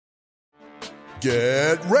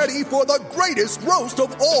Get ready for the greatest roast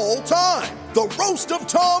of all time, the Roast of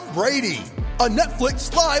Tom Brady, a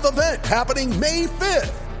Netflix live event happening May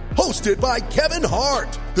 5th. Hosted by Kevin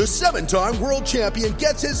Hart, the 7-time world champion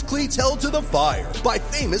gets his cleats held to the fire by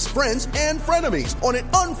famous friends and frenemies on an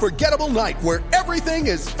unforgettable night where everything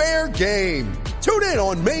is fair game. Tune in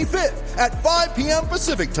on May 5th at 5 p.m.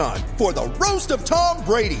 Pacific time for the Roast of Tom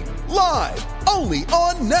Brady, live only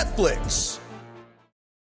on Netflix.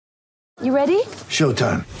 You ready?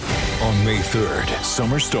 Showtime. On May 3rd,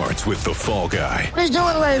 summer starts with The Fall Guy. Let's do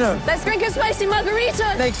it later. Let's drink a spicy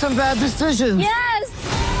margarita. Make some bad decisions.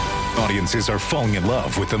 Yes. Audiences are falling in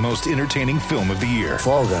love with the most entertaining film of the year.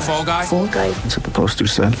 Fall Guy. Fall Guy? Fall Guy. That's what the poster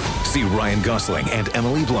said. See Ryan Gosling and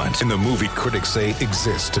Emily Blunt in the movie critics say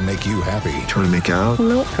exists to make you happy. Trying to make it out?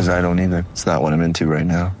 Nope. Because I don't either. It's not what I'm into right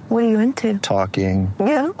now. What are you into? Talking.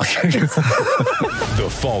 Yeah. The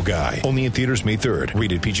Fall Guy. Only in theaters May 3rd.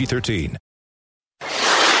 Rated PG-13.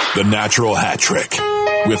 The Natural Hat Trick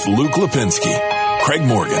with Luke Lipinski, Craig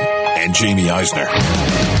Morgan, and Jamie Eisner.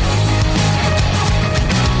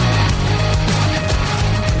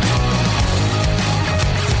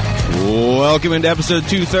 Welcome into episode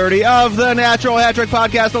 230 of the Natural Hat Trick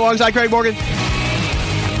podcast alongside Craig Morgan. It's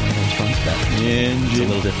a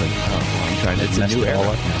little different. I'm trying to. It's a new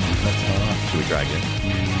era. Should we try again?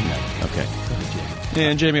 No. Okay.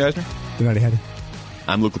 And Jamie Eisner. Good night, Hattie.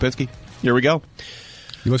 I'm Luke Lipinski. Here we go.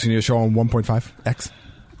 You listening to your show on 1.5x?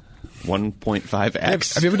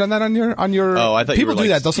 1.5x. Have you ever done that on your? Oh, I thought people you were do like,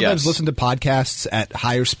 that. They'll sometimes yes. listen to podcasts at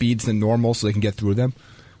higher speeds than normal so they can get through them.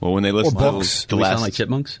 Well, when they listen Or to books. the Do we last, sound like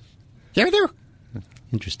chipmunks? Yeah, we do.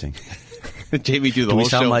 Interesting. Jamie do the Do we whole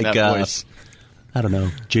sound show like in that voice. I don't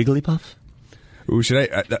know, Jigglypuff? Ooh,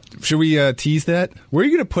 should we tease that? Where are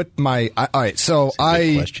you going to put my? All right, so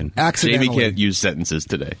I question. accidentally. Jamie can't use sentences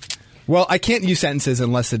today. Well, I can't use sentences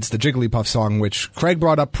unless it's the Jigglypuff song, which Craig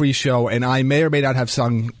brought up pre-show, and I may or may not have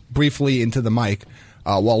sung briefly into the mic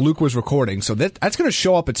while Luke was recording. So that's going to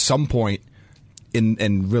show up at some point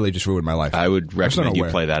and really just ruin my life. I would recommend you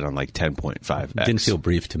aware. play that on like 10.5x. Didn't feel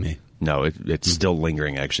brief to me. No, it's still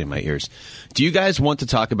lingering actually in my ears. Do you guys want to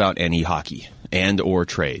talk about any hockey and or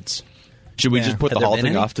trades? Should we just put Have the there whole been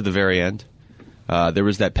thing any? off to the very end? There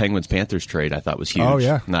was that Penguins-Panthers trade I thought was huge. Oh,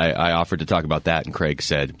 yeah. And I offered to talk about that, and Craig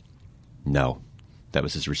said no. That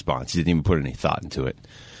was his response. He didn't even put any thought into it.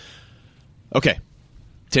 Okay.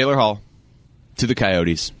 Taylor Hall to the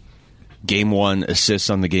Coyotes. Game 1, assists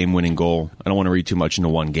on the game-winning goal. I don't want to read too much into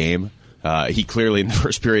one game. He clearly, in the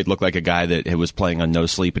first period, looked like a guy that was playing on no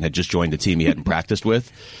sleep and had just joined a team he hadn't practiced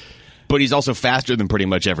with. But he's also faster than pretty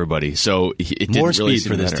much everybody, so it didn't More really speed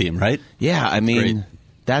seem for this matter. team, right? Yeah, I mean, Great.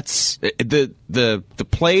 that's the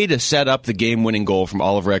play to set up the game-winning goal from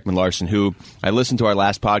Oliver Ekman-Larsson, who I listened to our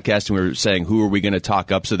last podcast, and we were saying, who are we going to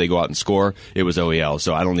talk up so they go out and score? It was OEL,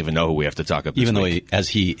 so I don't even know who we have to talk up this Even though, week. as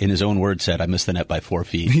he, in his own words, said, I missed the net by 4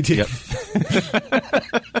 feet. He did.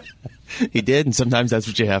 He did, and sometimes that's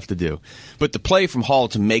what you have to do. But the play from Hall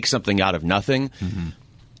to make something out of nothing,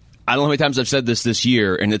 I don't know how many times I've said this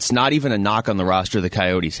year, and it's not even a knock on the roster the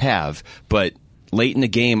Coyotes have, but late in the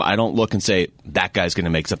game, I don't look and say, that guy's going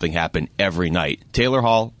to make something happen every night. Taylor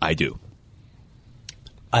Hall, I do.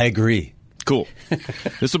 I agree. Cool.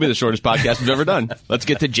 This will be the shortest podcast we've ever done. Let's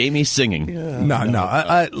get to Jamie singing.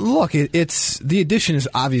 No. Look, it's the addition is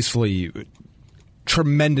obviously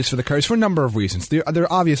tremendous for the Coyotes for a number of reasons. There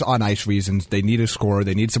are obvious on-ice reasons. They need a scorer.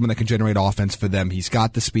 They need someone that can generate offense for them. He's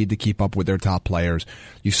got the speed to keep up with their top players.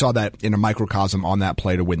 You saw that in a microcosm on that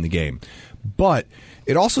play to win the game. But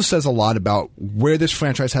it also says a lot about where this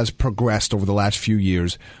franchise has progressed over the last few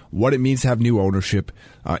years, what it means to have new ownership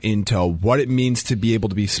in tow, what it means to be able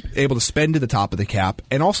to spend to the top of the cap,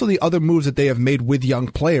 and also the other moves that they have made with young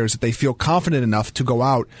players that they feel confident enough to go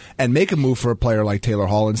out and make a move for a player like Taylor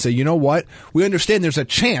Hall and say, you know what, we understand there's a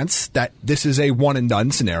chance that this is a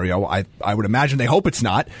one-and-done scenario. I would imagine they hope it's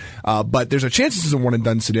not, but there's a chance this is a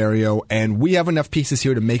one-and-done scenario, and we have enough pieces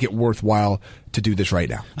here to make it worthwhile to do this right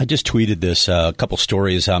now. I just tweeted this, a couple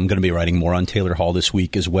stories. I'm going to be writing more on Taylor Hall this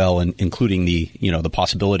week as well, and including the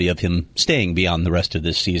possibility of him staying beyond the rest of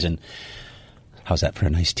this season. How's that for a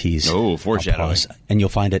nice tease? Oh, foreshadowing. And you'll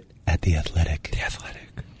find it at The Athletic. The Athletic.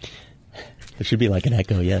 It should be like an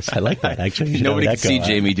echo, yes. I like that, actually. Nobody can see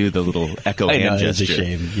Jamie do the little echo I know, hand it's gesture. a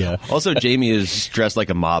shame, yeah. Also, Jamie is dressed like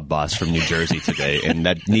a mob boss from New Jersey today, and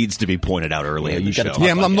that needs to be pointed out early in the show.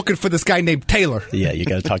 Yeah, I'm looking for this guy named Taylor. Yeah, you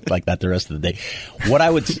got to talk like that the rest of the day. What I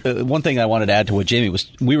would, one thing I wanted to add to what Jamie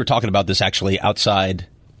was, we were talking about this actually outside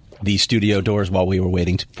the studio doors while we were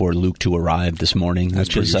waiting for Luke to arrive this morning,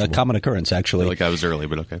 which is a common occurrance, actually. I feel like I was early,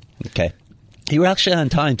 but okay. Okay. You were actually on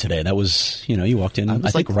time today. That was, you walked in, I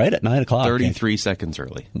think, right at 9 o'clock. 33 seconds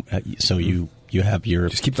early. So you have your...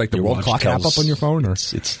 Just keep the world clock app up on your phone? Or?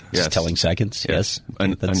 It's telling seconds, yes.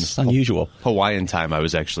 That's and unusual. Hawaiian time, I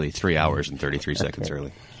was actually 3 hours and 33 seconds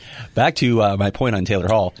early. Back to my point on Taylor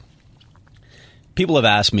Hall. People have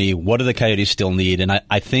asked me, what do the Coyotes still need? And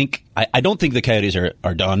I don't think the Coyotes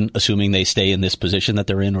are done, assuming they stay in this position that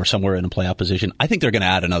they're in or somewhere in a playoff position. I think they're going to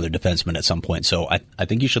add another defenseman at some point. So I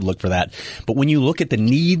think you should look for that. But when you look at the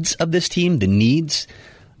needs of this team,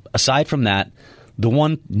 aside from that, the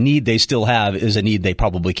one need they still have is a need they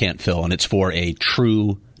probably can't fill, and it's for a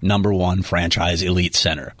true number one franchise elite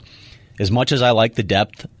center. As much as I like the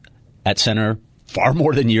depth at center far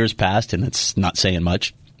more than years past, and it's not saying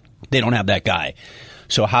much, they don't have that guy.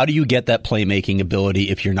 So how do you get that playmaking ability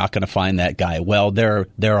if you're not going to find that guy? Well, there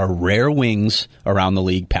are rare wings around the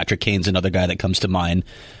league. Patrick Kane's another guy that comes to mind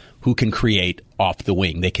who can create off the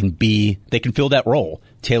wing. They can fill that role.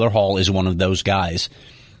 Taylor Hall is one of those guys.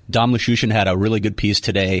 Dom Luszczyszyn had a really good piece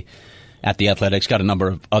today at The Athletics, got a number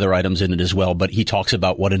of other items in it as well, but he talks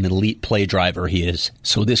about what an elite play driver he is.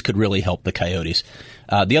 So this could really help the Coyotes.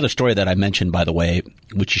 The other story that I mentioned, by the way,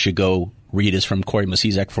 which you should go read, is from Corey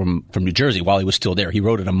Masizek from New Jersey while he was still there. He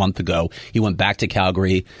wrote it a month ago. He went back to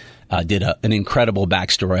Calgary, did an incredible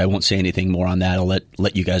backstory. I won't say anything more on that. I'll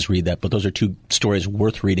let you guys read that. But those are two stories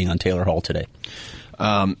worth reading on Taylor Hall today.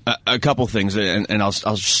 A couple things, and I'll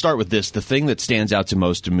start with this. The thing that stands out to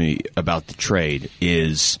most to me about the trade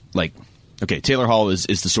is, Taylor Hall is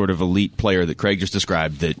the sort of elite player that Craig just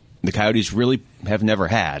described that the Coyotes really have never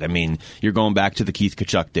had. I mean, you're going back to the Keith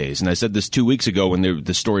Tkachuk days. And I said this 2 weeks ago when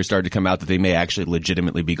the story started to come out that they may actually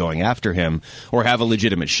legitimately be going after him, or have a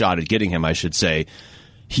legitimate shot at getting him, I should say.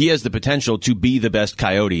 He has the potential to be the best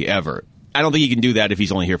Coyote ever. I don't think he can do that if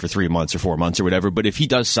he's only here for 3 months or 4 months or whatever, but if he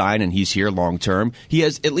does sign and he's here long term, he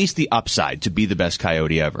has at least the upside to be the best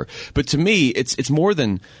Coyote ever. But to me, it's more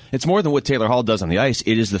than what Taylor Hall does on the ice.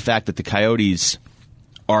 It is the fact that the Coyotes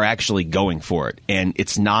are actually going for it, and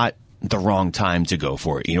it's not the wrong time to go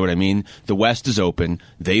for it. You know what I mean? The West is open.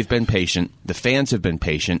 They've been patient. The fans have been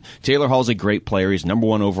patient. Taylor Hall's a great player. He's number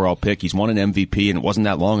one overall pick. He's won an MVP, and it wasn't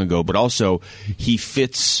that long ago, but also he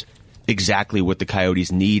fits exactly what the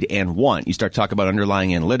Coyotes need and want. You start talking about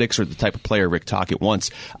underlying analytics or the type of player Rick Tocchet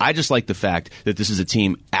wants. I just like the fact that this is a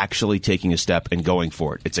team actually taking a step and going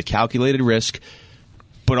for it. It's a calculated risk,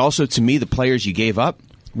 but also to me, the players you gave up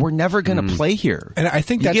were never going to play here. And I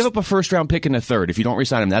think you gave up a first-round pick and a third. If you don't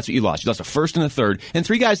re-sign them, that's what you lost. You lost a first and a third. And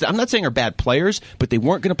three guys that I'm not saying are bad players, but they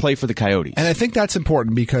weren't going to play for the Coyotes. And I think that's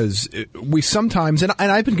important because we sometimes, and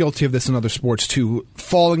I've been guilty of this in other sports too,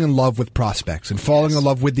 falling in love with prospects and falling in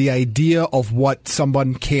love with the idea of what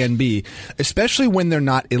someone can be, especially when they're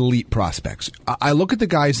not elite prospects. I look at the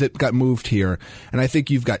guys that got moved here, and I think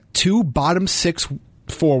you've got two bottom six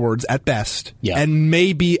forwards at best, and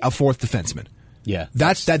maybe a fourth defenseman. Yeah,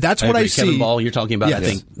 that's what I see. Kevin Ball, you're talking about. Yes. I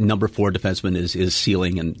think number 4 defenseman is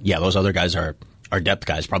ceiling, and those other guys are depth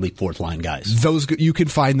guys, probably fourth line guys. Those you can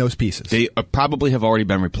find those pieces. They probably have already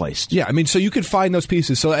been replaced. Yeah, I mean, so you could find those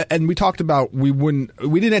pieces. So, and we talked about we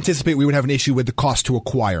didn't anticipate we would have an issue with the cost to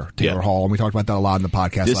acquire Taylor Hall, and we talked about that a lot in the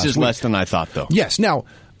podcast. This last is week. less than I thought, though. Yes. Now,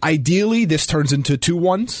 ideally, this turns into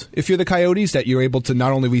 2-1s if you're the Coyotes, that you're able to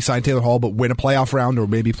not only re-sign Taylor Hall but win a playoff round or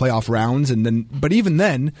maybe playoff rounds, and then. But even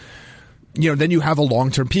then. Then you have a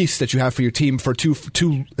long-term piece that you have for your team for two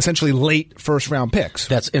essentially late first-round picks.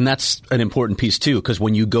 That's an important piece too, because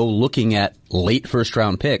when you go looking at late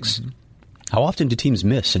first-round picks, how often do teams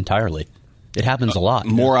miss entirely? It happens a lot.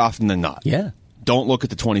 More often than not. Yeah. Don't look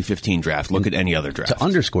at the 2015 draft. Look at any other draft. To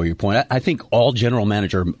underscore your point, I think all general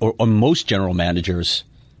manager or most general managers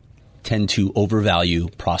tend to overvalue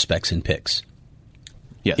prospects and picks.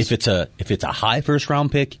 Yes. If it's a high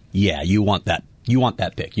first-round pick, you want that. You want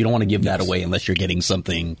that pick. You don't want to give that away unless you're getting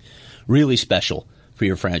something really special for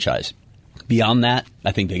your franchise. Beyond that,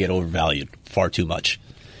 I think they get overvalued far too much.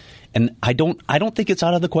 And I don't think it's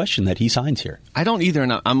out of the question that he signs here. I don't either,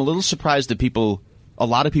 and I'm a little surprised that a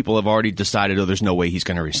lot of people have already decided, there's no way he's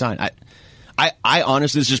going to resign. I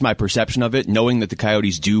honestly, this is just my perception of it, knowing that the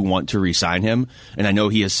Coyotes do want to re-sign him, and I know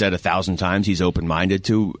he has said 1,000 times he's open-minded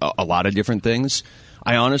to a lot of different things.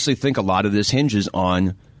 I honestly think a lot of this hinges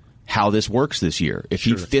on how this works this year. If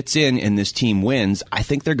he fits in and this team wins, I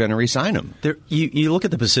think they're going to re-sign him. You look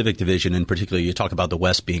at the Pacific Division in particular, you talk about the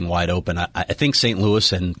West being wide open. I think St.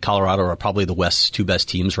 Louis and Colorado are probably the West's two best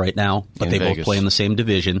teams right now, but they both play in the same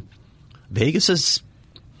division. Vegas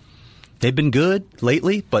they've been good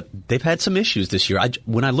lately, but they've had some issues this year.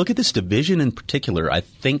 When I look at this division in particular, I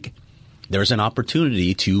think there's an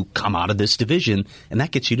opportunity to come out of this division, and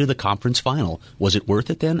that gets you to the conference final. Was it worth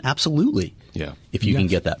it then? Absolutely. Yeah. If you can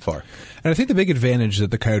get that far. And I think the big advantage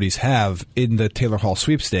that the Coyotes have in the Taylor Hall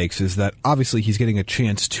sweepstakes is that obviously he's getting a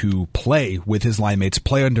chance to play with his line mates,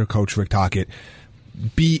 play under Coach Rick Tocchet,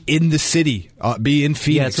 be in the city, be in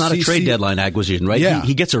Phoenix. Yeah, it's not a trade deadline acquisition, right? Yeah.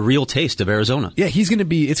 He gets a real taste of Arizona. Yeah, it's going to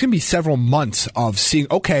be several months of seeing,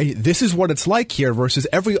 okay, this is what it's like here versus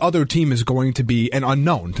every other team is going to be an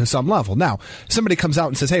unknown to some level. Now, somebody comes out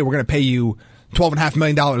and says, hey, we're going to pay you $12.5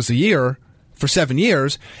 million a year for 7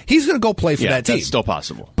 years, he's going to go play for that team. That's still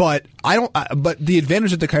possible. But but the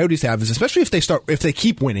advantage that the Coyotes have is, especially if they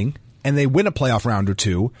keep winning and they win a playoff round or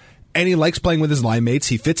two, and he likes playing with his line mates,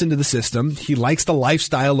 he fits into the system, he likes the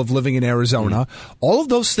lifestyle of living in Arizona. All of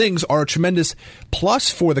those things are a tremendous plus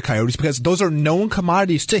for the Coyotes because those are known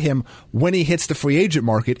commodities to him when he hits the free agent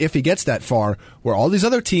market, if he gets that far, where all these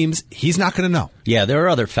other teams, he's not going to know. Yeah, there are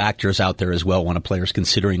other factors out there as well when a player's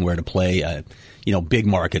considering where to play. Big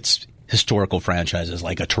markets, historical franchises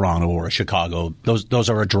like a Toronto or a Chicago, those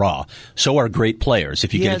are a draw. So are great players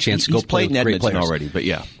if you get a chance to go play with great players. Already, but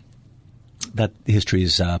yeah. That history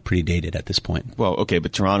is pretty dated at this point. Well, okay,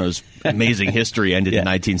 but Toronto's amazing history ended in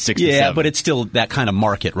 1967. Yeah, but it's still that kind of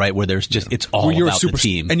market, right, where there's just it's all about the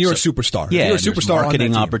team. And you're a superstar. Yeah, you're a superstar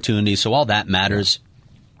marketing opportunities, so all that matters.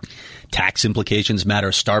 Tax implications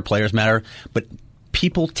matter, star players matter, but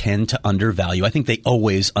people tend to undervalue. I think they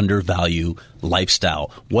always undervalue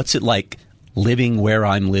lifestyle. What's it like living where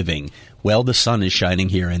I'm living? Well, the sun is shining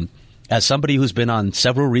here, and as somebody who's been on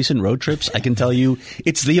several recent road trips, I can tell you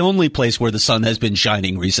it's the only place where the sun has been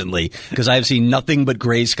shining recently because I've seen nothing but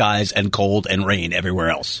gray skies and cold and rain everywhere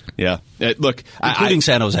else. Yeah. Look, including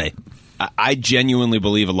San Jose. I genuinely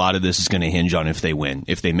believe a lot of this is going to hinge on if they win.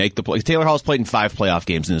 If they make the play. Taylor Hall's played in 5 playoff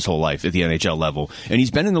games in his whole life at the NHL level, and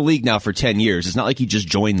he's been in the league now for 10 years. It's not like he just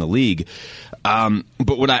joined the league.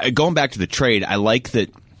 But going back to the trade, I like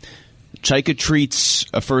that Chaika treats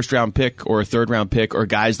a first-round pick or a third-round pick or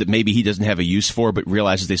guys that maybe he doesn't have a use for but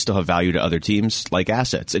realizes they still have value to other teams like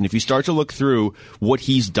assets. And if you start to look through what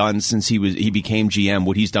he's done since he became GM,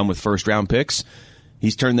 what he's done with first-round picks,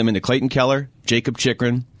 he's turned them into Clayton Keller, Jacob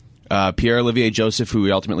Chychrun, Pierre-Olivier Joseph, who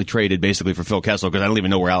he ultimately traded basically for Phil Kessel because I don't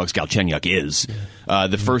even know where Alex Galchenyuk is. Yeah.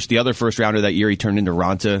 The other first-rounder that year he turned into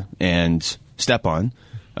Ranta and Stepan,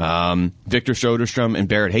 Victor Soderstrom, and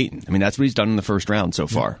Barrett Hayton. I mean, that's what he's done in the first round so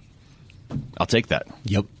far. I'll take that.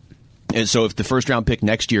 Yep. And so if the first round pick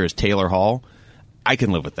next year is Taylor Hall, I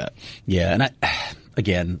can live with that. Yeah, and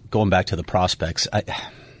again, going back to the prospects,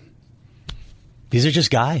 these are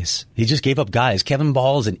just guys. He just gave up guys. Kevin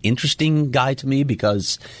Ball is an interesting guy to me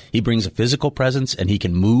because he brings a physical presence and he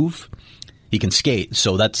can move. He can skate.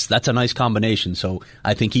 So that's a nice combination. So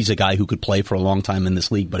I think he's a guy who could play for a long time in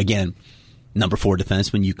this league. But again, number 4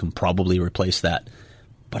 defenseman, you can probably replace that.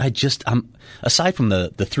 But aside from the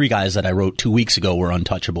 3 guys that I wrote 2 weeks ago were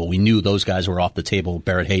untouchable. We knew those guys were off the table,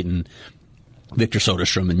 Barrett Hayton, Victor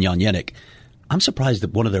Soderstrom, and Jan Jenik. I'm surprised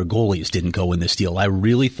that one of their goalies didn't go in this deal. I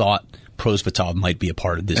really thought Prosvetov might be a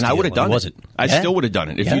part of this deal. And I would have done it. I still would have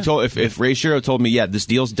done it. If Ray Shero told me, this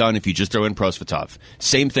deal's done if you just throw in Prosvetov.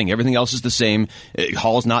 Same thing. Everything else is the same.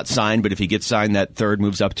 Hall's not signed, but if he gets signed, that third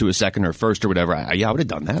moves up to a second or first or whatever. I would have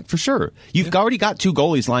done that for sure. You've already got 2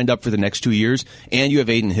 goalies lined up for the next 2 years, and you have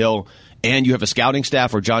Aiden Hill, and you have a scouting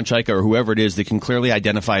staff or John Chaika or whoever it is that can clearly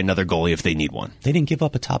identify another goalie if they need one. They didn't give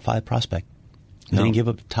up a top 5 prospect. They didn't give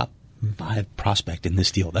up a top 5 prospect in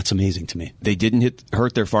this deal. That's amazing to me. They didn't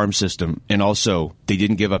hurt their farm system, and also they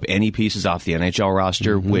didn't give up any pieces off the NHL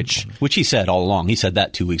roster, which he said all along. He said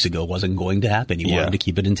that 2 weeks ago wasn't going to happen. He wanted to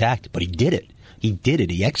keep it intact, but he did it. He did it.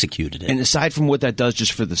 He executed it. And aside from what that does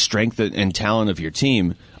just for the strength and talent of your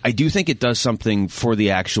team, I do think it does something for the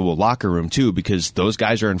actual locker room, too, because those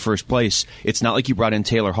guys are in first place. It's not like you brought in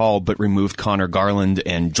Taylor Hall but removed Connor Garland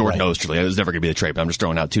and Jordan Oesterle. It was never going to be the trade, but I'm just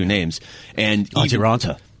throwing out 2 names. And Antti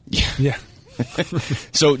Raanta. Yeah.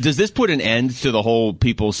 So does this put an end to the whole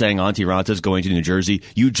people saying Antti Ranta is going to New Jersey?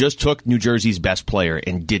 You just took New Jersey's best player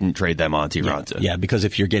and didn't trade them Antti Ranta. Yeah, because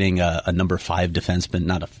if you're getting a number 5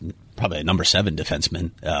 defenseman, probably a number 7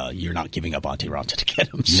 defenseman, you're not giving up Antti Ranta to get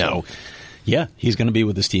him. No. So, yeah, he's going to be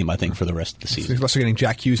with this team, I think, for the rest of the season. He's also getting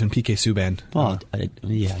Jack Hughes and PK Subban. Well, I'd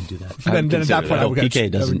do that. Then at that point,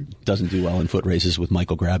 PK doesn't do well in foot races with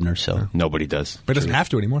Michael Grabner, so nobody does. But he doesn't have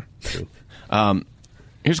to anymore. True.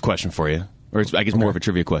 Here's a question for you. Or it's, I guess, more of a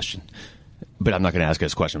trivia question. But I'm not going to ask you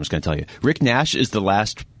this question. I'm just going to tell you. Rick Nash is the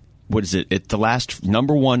last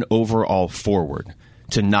number 1 overall forward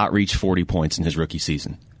to not reach 40 points in his rookie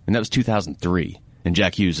season. And that was 2003. And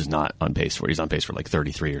Jack Hughes is not on pace for it. He's on pace for like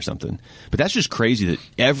 33 or something. But that's just crazy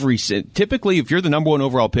that typically if you're the number 1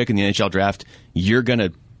 overall pick in the NHL draft, you're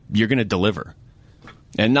gonna deliver.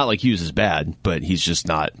 And not like Hughes is bad, but he's just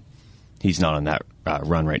not. He's not on that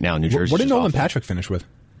run right now. New Jersey. What did Nolan Patrick finish with?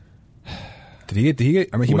 Did he get?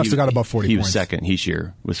 I mean, he must have got above 40 He points. was second.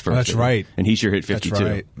 Heischier was first. That's right. And Heischier hit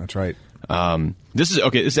 52. That's right. This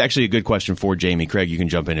is actually a good question for Jamie. Craig, you can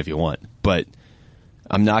jump in if you want. But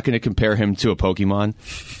I'm not going to compare him to a Pokemon.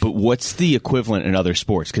 But what's the equivalent in other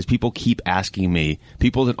sports? Because people keep asking me,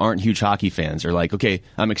 people that aren't huge hockey fans are like, okay,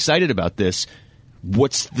 I'm excited about this.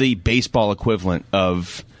 What's the baseball equivalent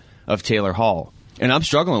of Taylor Hall? And I'm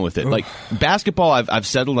struggling with it. Like basketball, I've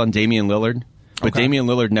settled on Damian Lillard. But Damian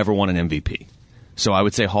Lillard never won an MVP. So I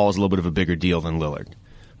would say Hall is a little bit of a bigger deal than Lillard.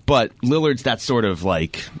 But Lillard's that sort of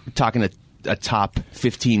like talking a top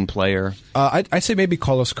 15 player. I'd say maybe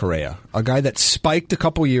Carlos Correa, a guy that spiked a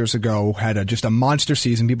couple years ago, had just a monster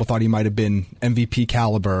season. People thought he might have been MVP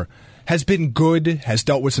caliber. Has been good, has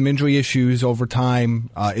dealt with some injury issues over time,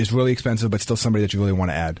 is really expensive, but still somebody that you really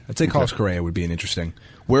want to add. I'd say Carlos Correa would be an interesting.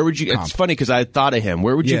 Where would you? Comp. It's funny because I thought of him.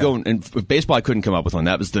 Where would you go? And baseball, I couldn't come up with one.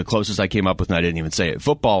 That was the closest I came up with, and I didn't even say it.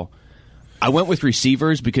 Football, I went with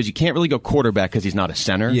receivers because you can't really go quarterback because he's not a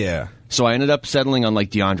center. Yeah. So I ended up settling on like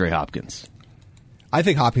DeAndre Hopkins. I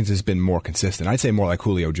think Hopkins has been more consistent. I'd say more like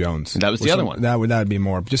Julio Jones. And that was the other one. That would be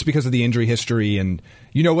more just because of the injury history, and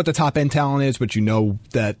you know what the top end talent is, but you know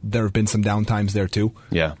that there have been some downtimes there too.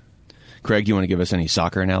 Yeah. Craig, you want to give us any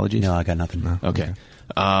soccer analogies? No, I got nothing. No. Okay.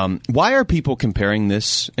 Why are people comparing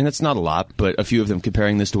this, and it's not a lot, but a few of them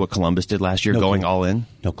comparing this to what Columbus did last year, going all in?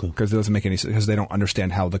 No clue. Because it doesn't make any sense, because they don't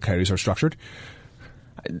understand how the Coyotes are structured.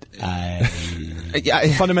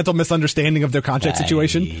 Fundamental misunderstanding of their contract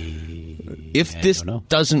situation. If this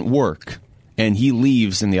doesn't work and he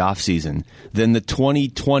leaves in the offseason, then the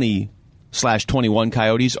 2020/21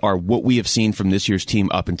 Coyotes are what we have seen from this year's team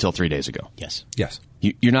up until 3 days ago. Yes.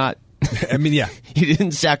 You're not... I mean, yeah. You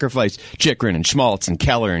didn't sacrifice Chychrun and Schmaltz and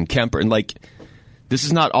Keller and Kemper. And, like, this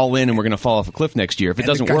is not all in and we're going to fall off a cliff next year. If it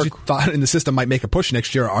doesn't the guys work... you thought in the system might make a push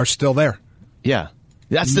next year are still there. Yeah.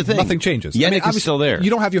 That's the thing. Nothing changes. Yannick is still there. You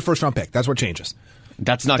don't have your first-round pick. That's what changes.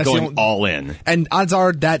 That's going all in. And odds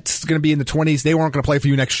are that's going to be in the 20s. They weren't going to play for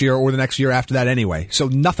you next year or the next year after that anyway. So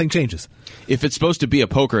nothing changes. If it's supposed to be a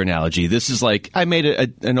poker analogy, this is like, I made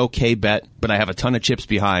an okay bet, but I have a ton of chips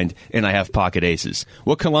behind, and I have pocket aces.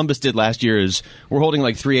 What Columbus did last year is we're holding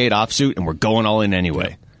like 3-8 offsuit, and we're going all in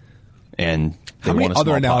anyway. And how many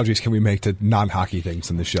other analogies can we make to non-hockey things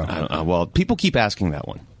in this show? I don't know. Well, people keep asking that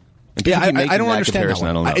one. Yeah, I don't understand that one.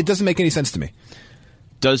 I don't know. It doesn't make any sense to me.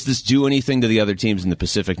 Does this do anything to the other teams in the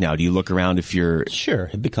Pacific now? Do you look around if you're...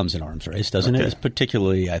 Sure, it becomes an arms race, doesn't it? It's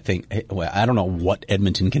particularly, I think, I don't know what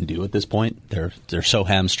Edmonton can do at this point. They're so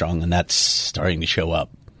hamstrung, and that's starting to show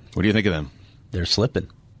up. What do you think of them? They're slipping.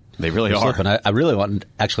 They really are. Slipping. I really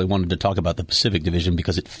wanted to talk about the Pacific Division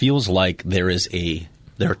because it feels like there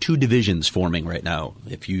are two divisions forming right now.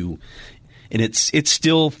 And it's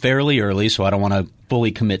still fairly early, so I don't want to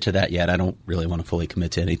fully commit to that yet. I don't really want to fully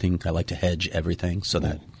commit to anything. I like to hedge everything so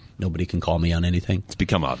that nobody can call me on anything. It's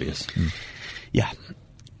become obvious. Yeah.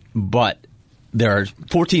 But there are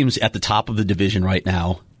 4 teams at the top of the division right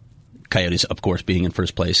now, Coyotes, of course, being in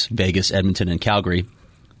first place, Vegas, Edmonton, and Calgary,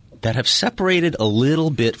 that have separated a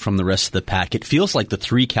little bit from the rest of the pack. It feels like the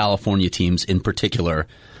 3 California teams in particular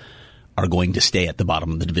are going to stay at the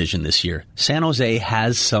bottom of the division this year. San Jose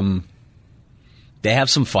has some... They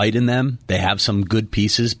have some fight in them. They have some good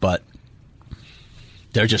pieces, but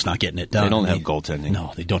they're just not getting it done. They don't have goaltending.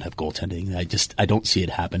 No, they don't have goaltending. I don't see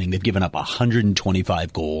it happening. They've given up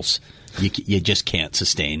 125 goals. You just can't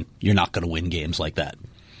sustain. You're not going to win games like that.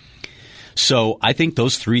 So I think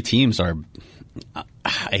those 3 teams are. I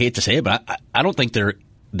hate to say it, but I don't think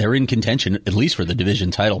they're in contention at least for the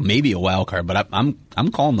division title. Maybe a wild card, but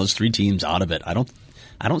I'm calling those 3 teams out of it. I don't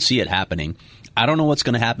see it happening. I don't know what's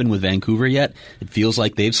going to happen with Vancouver yet. It feels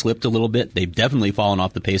like they've slipped a little bit. They've definitely fallen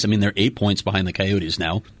off the pace. I mean, they're 8 points behind the Coyotes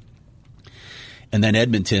now. And then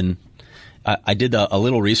Edmonton, I did a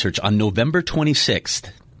little research. On November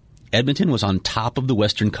 26th, Edmonton was on top of the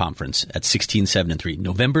Western Conference at 16-7-3.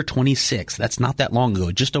 November 26th, that's not that long ago,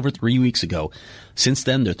 just over 3 weeks ago. Since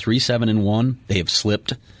then, they're 3-7-1. They have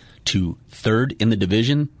slipped to 3rd in the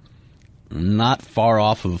division. Not far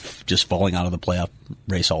off of just falling out of the playoff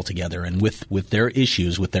race altogether. And with their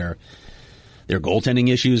issues, with their goaltending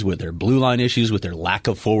issues, with their blue line issues, with their lack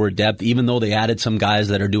of forward depth, even though they added some guys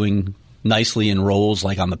that are doing nicely in roles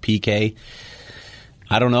like on the PK,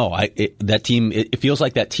 I don't know. That team, it feels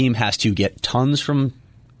like that team has to get tons from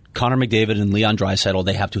Connor McDavid and Leon Draisaitl,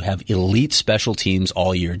 they have to have elite special teams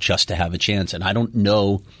all year just to have a chance. And I don't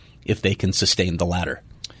know if they can sustain the latter.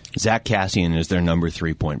 Zach Kassian is their number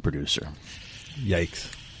 3-point producer.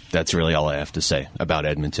 Yikes. That's really all I have to say about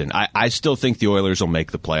Edmonton. I still think the Oilers will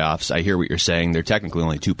make the playoffs. I hear what you're saying. They're technically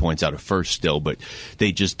only 2 points out of first still, but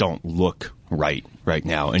they just don't look right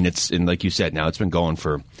now. And like you said, now it's been going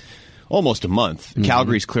for almost a month. Mm-hmm.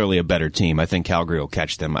 Calgary's clearly a better team. I think Calgary will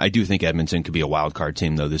catch them. I do think Edmonton could be a wild card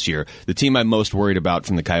team, though, this year. The team I'm most worried about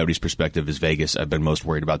from the Coyotes' perspective is Vegas. I've been most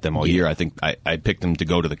worried about them all year. I think I picked them to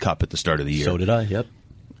go to the Cup at the start of the year. So did I, yep.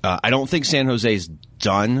 I don't think San Jose's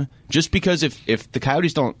done, just because if the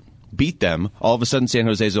Coyotes don't beat them, all of a sudden San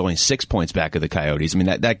Jose is only 6 points back of the Coyotes. I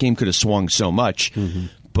mean, that game could have swung so much. Mm-hmm.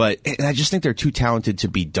 But I just think they're too talented to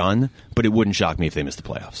be done, but it wouldn't shock me if they missed the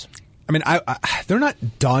playoffs. I mean, they're not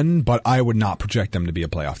done, but I would not project them to be a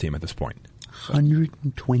playoff team at this point.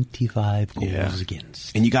 125 goals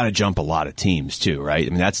against. And you got to jump a lot of teams, too, right? I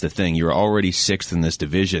mean, that's the thing. You're already 6th in this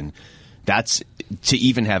division. That's to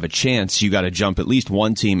even have a chance, you got to jump at least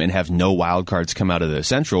one team and have no wild cards come out of the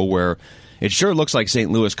Central, where it sure looks like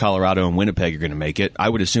St. Louis, Colorado, and Winnipeg are going to make it. I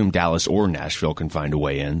would assume Dallas or Nashville can find a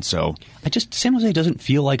way in. So San Jose doesn't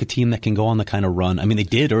feel like a team that can go on the kind of run. I mean, they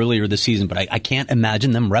did earlier this season, but I can't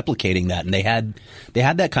imagine them replicating that. And they had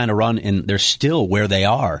that kind of run, and they're still where they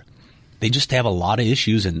are. They just have a lot of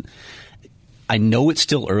issues, and I know it's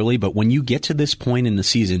still early, but when you get to this point in the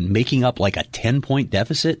season, making up like a 10-point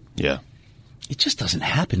deficit, it just doesn't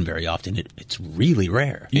happen very often. It's really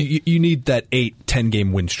rare. You need that 8-10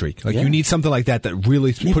 game win streak. You need something like that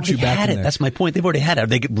really puts you back in there. That's my point. They've already had it. Are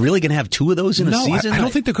they really going to have 2 of those in a season? I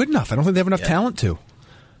don't think they're good enough. I don't think they have enough talent to.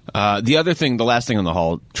 The last thing on the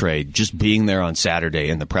Hall trade, just being there on Saturday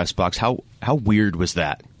in the press box, how weird was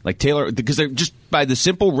that? Like Taylor, because they're just by the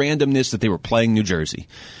simple randomness that they were playing New Jersey,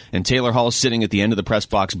 and Taylor Hall sitting at the end of the press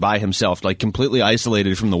box by himself, like completely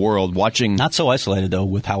isolated from the world, watching. Not so isolated though,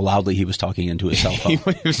 with how loudly he was talking into his cell phone.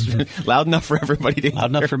 He was loud enough for everybody to hear. Loud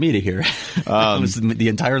enough for me to hear. That was the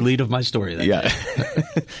entire lead of my story. Yeah,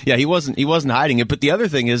 he wasn't hiding it. But the other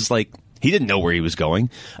thing is, like, he didn't know where he was going.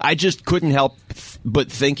 I just couldn't help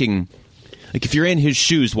but thinking, like, if you're in his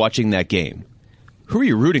shoes watching that game, who are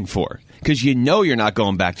you rooting for? Because you know you're not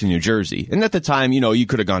going back to New Jersey. And at the time, you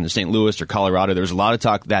could have gone to St. Louis or Colorado. There was a lot of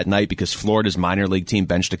talk that night because Florida's minor league team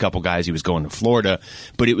benched a couple guys. He was going to Florida.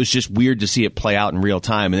 But it was just weird to see it play out in real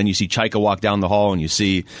time. And then you see Chaika walk down the hall and you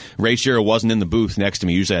see Ray Shero wasn't in the booth next to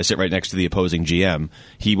me. Usually I sit right next to the opposing GM.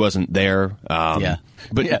 He wasn't there.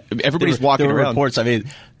 But everybody's walking there were around. Reports. I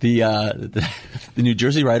mean, the New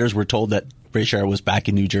Jersey writers were told that Ray Shero was back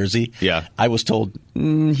in New Jersey. Yeah. I was told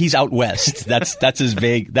he's out west. That's as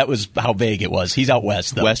vague. That was how vague it was. He's out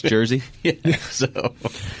west, though. West Jersey? Yeah. So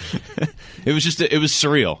it was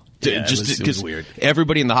surreal. Yeah, it was weird.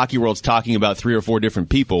 Everybody in the hockey world's talking about 3 or 4 different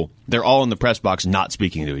people. They're all in the press box not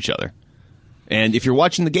speaking to each other. And if you're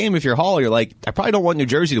watching the game, if you're Hall, you're like, I probably don't want New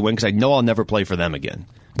Jersey to win because I know I'll never play for them again.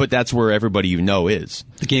 But that's where everybody is.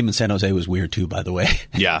 The game in San Jose was weird, too, by the way.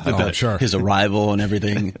 Yeah. Sure. His arrival and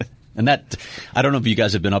everything. And that, I don't know if you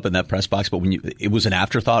guys have been up in that press box, but it was an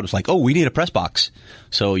afterthought. It was like, oh, we need a press box.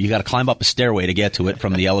 So you got to climb up a stairway to get to it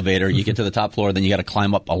from the elevator. You get to the top floor, then you got to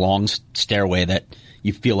climb up a long stairway that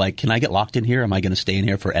you feel like, can I get locked in here? Am I going to stay in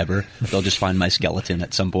here forever? They'll just find my skeleton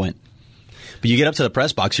at some point. But you get up to the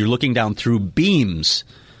press box, you're looking down through beams.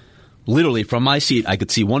 Literally, from my seat, I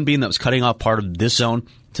could see one beam that was cutting off part of this zone.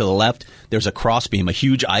 To the left, there's a cross beam, a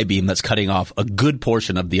huge I-beam that's cutting off a good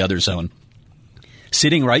portion of the other zone.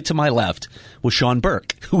 Sitting right to my left was Sean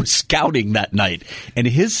Burke, who was scouting that night. And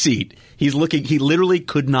his seat, he literally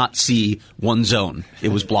could not see one zone. It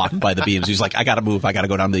was blocked by the beams. He's like, I got to move. I got to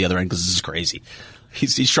go down to the other end because this is crazy.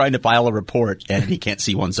 He's trying to file a report, and he can't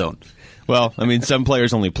see one zone. Well, I mean, some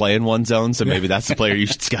players only play in one zone, so maybe that's the player you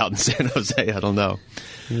should scout in San Jose. I don't know.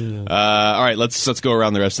 Yeah. All right, let's go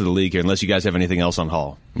around the rest of the league here, unless you guys have anything else on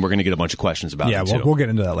Hall. We're going to get a bunch of questions about it, too. We'll get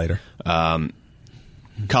into that later.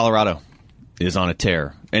 Colorado is on a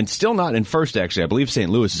tear. And still not in first, actually. I believe St.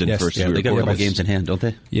 Louis is in first. Yeah, they got a couple games in hand, don't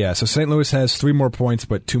they? Yeah, so St. Louis has 3 more points,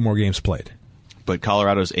 but 2 more games played. But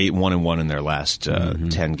Colorado's 8-1-1 in their last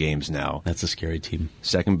 10 games now. That's a scary team.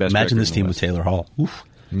 Second best. Imagine this team with Taylor Hall. Oof.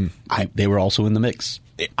 They were also in the mix.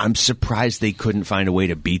 I'm surprised they couldn't find a way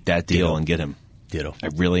to beat that deal and get him. Ditto. I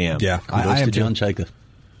really am. Yeah, Kudos to John Chaika.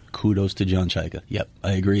 Kudos to John Chaika. Yep,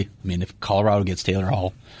 I agree. I mean, if Colorado gets Taylor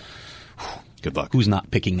Hall, good luck. Who's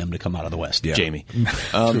not picking them to come out of the West? Yeah. Jamie.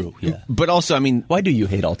 True, yeah. But also, I mean... Why do you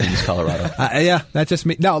hate all things Colorado? Yeah, that's just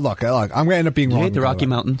me. No, look, I'm going to end up being wrong. You hate the Rocky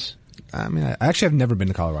Mountains? I mean, I actually have never been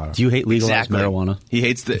to Colorado. Do you hate legalized marijuana? He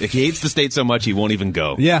hates the state so much he won't even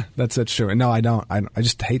go. Yeah, that's true. No, I don't. I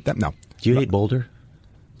just hate them. No. Do you hate Boulder?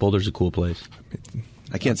 Boulder's a cool place.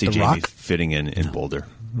 I can't see The Jamie Rock? fitting in Boulder.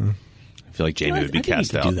 I feel like Jamie would be I think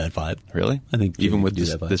cast he could out. do that vibe. Really? I think even Jamie with could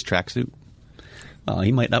do that vibe. this tracksuit.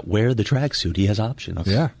 He might not wear the tracksuit. He has options.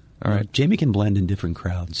 Yeah. All right. Jamie can blend in different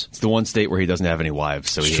crowds. It's the one state where he doesn't have any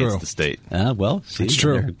wives, so he It's hates true. the state. Well, see, It's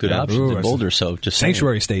true. there are good Yeah. options Ooh, in Boulder. So just saying.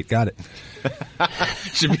 Sanctuary state. Got it.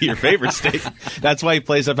 Should be your favorite state. That's why he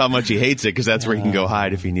plays up how much he hates it, because that's where he can go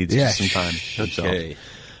hide if he needs Yeah. some time. Okay.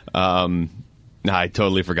 No, I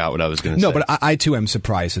totally forgot what I was going to say. No, but I too am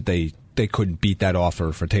surprised that they couldn't beat that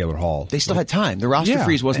offer for Taylor Hall. they still had time. The roster Yeah.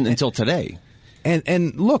 freeze wasn't until today.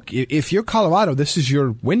 And look, if you're Colorado, this is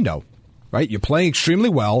your window, right? You're playing extremely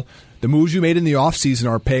well. The moves you made in the offseason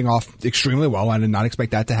are paying off extremely well. I did not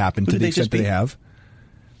expect that to happen to did the they extent just that they beat? have.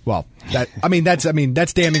 Well,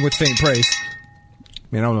 that's damning with faint praise.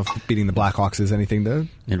 I mean, I don't know if beating the Blackhawks is anything to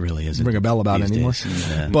It really isn't. ring a bell about these anymore. days.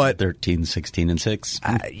 Yeah, But 13, 16, and 6.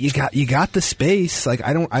 you got the space. Like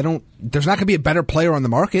I don't. There's not going to be a better player on the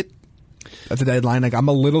market at the deadline. Like I'm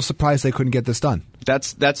a little surprised they couldn't get this done.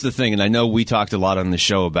 That's the thing, and I know we talked a lot on the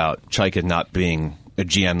show about Chaika not being a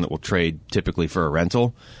GM that will trade typically for a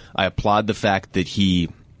rental. I applaud the fact that he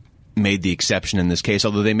made the exception in this case,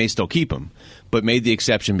 although they may still keep him, but made the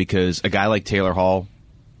exception because a guy like Taylor Hall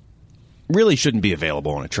really shouldn't be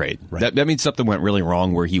available on a trade. Right. That means something went really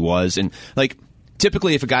wrong where he was, and like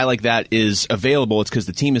typically if a guy like that is available, it's because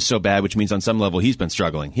the team is so bad, which means on some level he's been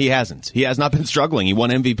struggling. He hasn't. He has not been struggling. He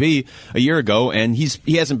won MVP a year ago, and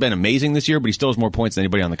he hasn't been amazing this year, but he still has more points than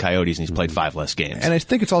anybody on the Coyotes, and he's played 5 less games. And I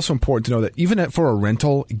think it's also important to know that even for a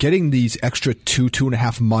rental, getting these extra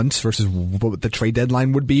 2.5 months versus what the trade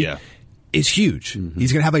deadline would be is huge.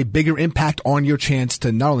 He's going to have a bigger impact on your chance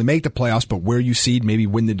to not only make the playoffs, but where you seed, maybe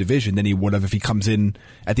win the division than he would have if he comes in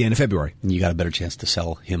at the end of February. You got a better chance to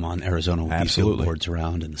sell him on Arizona with these billboards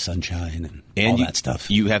around and the sunshine and all that stuff.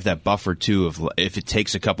 You have that buffer too of if it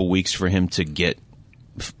takes a couple weeks for him to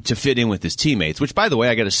fit in with his teammates, which by the way,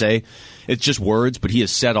 I got to say, it's just words, but he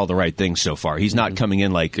has said all the right things so far. He's not coming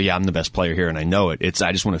in like, yeah, I'm the best player here and I know it. It's,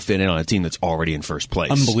 I just want to fit in on a team that's already in first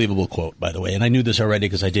place. Unbelievable quote, by the way. And I knew this already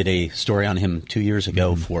because I did a story on him 2 years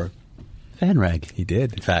ago for FanRag. He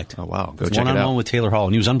did. In fact. Oh, wow. Go check it out. One-on-one with Taylor Hall,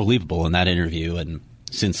 and he was unbelievable in that interview. And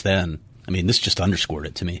since then, I mean, this just underscored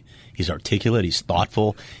it to me. He's articulate. He's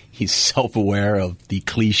thoughtful. He's self-aware of the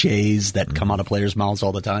cliches that come out of players' mouths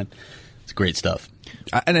all the time. It's great stuff.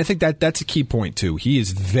 And I think that's a key point, too. He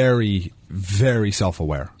is very, very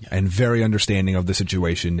self-aware and very understanding of the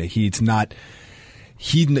situation. He's not...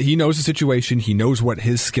 He knows the situation. He knows what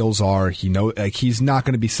his skills are. He's not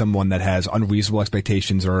going to be someone that has unreasonable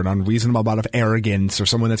expectations or an unreasonable amount of arrogance or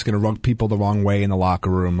someone that's going to rub people the wrong way in the locker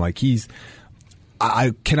room.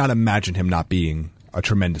 I cannot imagine him not being a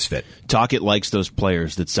tremendous fit. Talkett likes those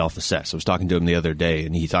players that self-assess. I was talking to him the other day,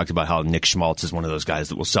 and he talked about how Nick Schmaltz is one of those guys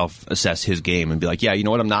that will self-assess his game and be like, yeah, you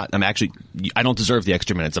know what, I don't deserve the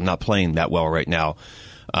extra minutes. I'm not playing that well right now.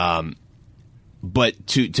 But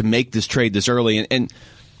to make this trade this early, and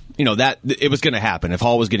you know, that it was going to happen. If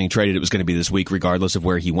Hall was getting traded, it was going to be this week, regardless of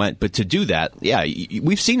where he went. But to do that, yeah,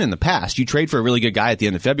 we've seen in the past, you trade for a really good guy at the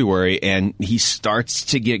end of February, and he starts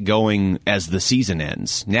to get going as the season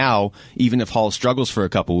ends. Now, even if Hall struggles for a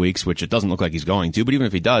couple weeks, which it doesn't look like he's going to, but even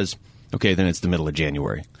if he does, okay, then it's the middle of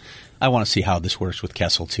January. I want to see how this works with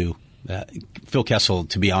Kessel, too. Phil Kessel,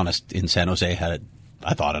 to be honest, in San Jose had,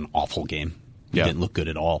 I thought, an awful game. He didn't look good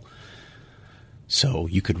at all. So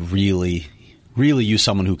you could really use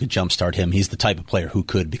someone who could jumpstart him. He's the type of player who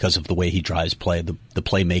could, because of the way he drives play, the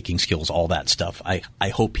playmaking skills, all that stuff. I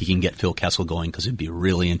hope he can get Phil Kessel going because it'd be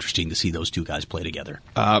really interesting to see those two guys play together.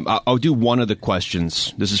 I'll do one of the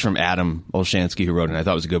questions. This is from Adam Olshansky, who wrote it. I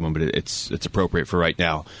thought it was a good one, but it's appropriate for right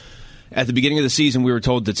now. At the beginning of the season, we were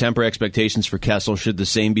told to temper expectations for Kessel. Should the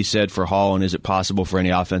same be said for Hall, and is it possible for any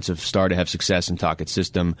offensive star to have success in Tockett's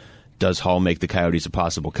system? Does Hall make the Coyotes a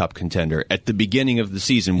possible cup contender? At the beginning of the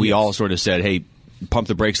season, we all sort of said, hey, pump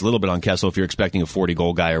the brakes a little bit on Kessel if you're expecting a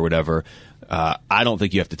 40-goal guy or whatever. I don't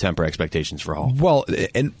think you have to temper expectations for Hall. Well,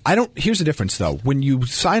 and here's the difference, though. When you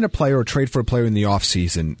sign a player or trade for a player in the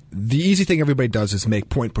offseason, the easy thing everybody does is make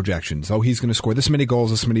point projections. Oh, he's going to score this many goals,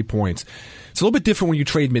 this many points. It's a little bit different when you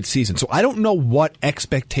trade midseason. So I don't know what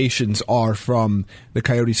expectations are from the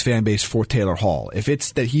Coyotes fan base for Taylor Hall. If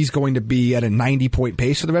it's that he's going to be at a 90-point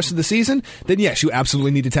pace for the rest of the season, then yes, you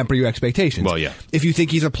absolutely need to temper your expectations. Well, yeah. If you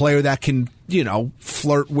think he's a player that can,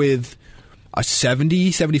 flirt with a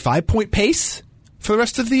 70, 75-point pace for the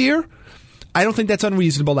rest of the year, I don't think that's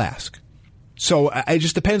unreasonable to ask. So it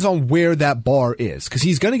just depends on where that bar is, because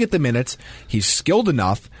he's going to get the minutes. He's skilled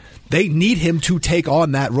enough. They need him to take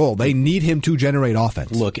on that role. They need him to generate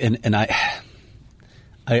offense. Look, and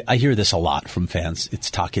I hear this a lot from fans.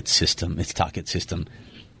 It's Tocchet's system. It's Tocchet's system.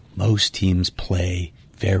 Most teams play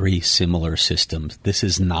very similar systems. This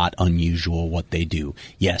is not unusual what they do.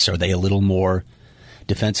 Yes, are they a little more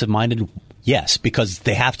defensive-minded? Yes, because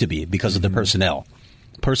they have to be, because of the personnel.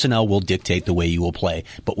 Personnel will dictate the way you will play.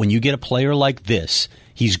 But when you get a player like this,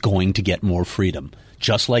 he's going to get more freedom.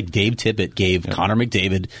 Just like Dave Tippett gave Connor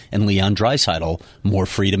McDavid and Leon Draisaitl more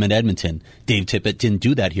freedom in Edmonton. Dave Tippett didn't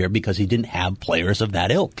do that here because he didn't have players of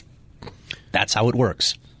that ilk. That's how it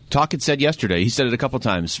works. Tocchet said yesterday, he said it a couple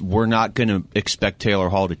times, we're not going to expect Taylor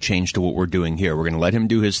Hall to change to what we're doing here. We're going to let him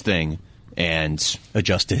do his thing and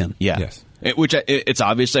adjust to him. Yeah. Yes. It's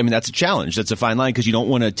obviously, I mean, that's a challenge. That's a fine line because you don't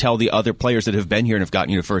want to tell the other players that have been here and have gotten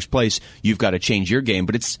you to first place, you've got to change your game.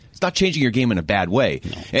 But it's not changing your game in a bad way.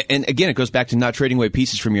 No. And again, it goes back to not trading away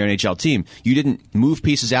pieces from your NHL team. You didn't move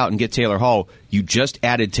pieces out and get Taylor Hall. You just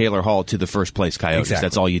added Taylor Hall to the first place Coyotes. Exactly.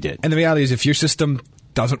 That's all you did. And the reality is, if your system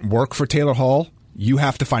doesn't work for Taylor Hall, you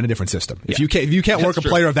have to find a different system. If you can't work a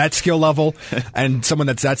player of that skill level and someone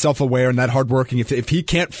that's that self-aware and that hardworking, if he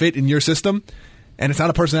can't fit in your system, and it's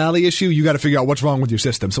not a personality issue, you got to figure out what's wrong with your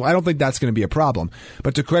system. So I don't think that's going to be a problem.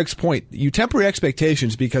 But to Craig's point, you temper your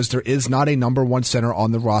expectations because there is not a number one center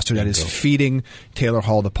on the roster that is feeding Taylor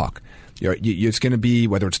Hall the puck. It's going to be,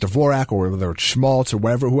 whether it's Dvorak or whether it's Schmaltz or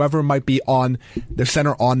whoever might be on the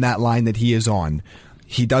center on that line that he is on.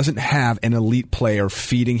 He doesn't have an elite player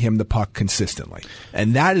feeding him the puck consistently.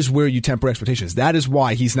 And that is where you temper expectations. That is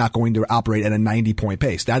why he's not going to operate at a 90-point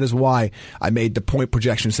pace. That is why I made the point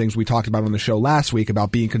projections things we talked about on the show last week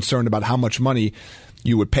about being concerned about how much money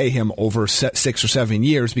you would pay him over 6 or 7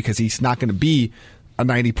 years, because he's not going to be a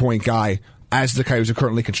 90-point guy as the Coyotes are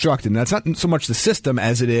currently constructed. And that's not so much the system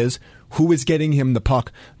as it is who is getting him the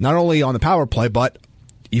puck, not only on the power play, but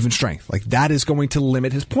even strength. Like, that is going to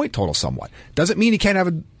limit his point total somewhat. Doesn't mean he can't have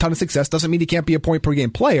a ton of success. Doesn't mean he can't be a point per game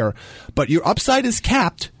player. But your upside is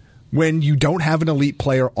capped when you don't have an elite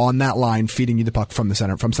player on that line feeding you the puck from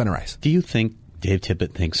center ice. Do you think Dave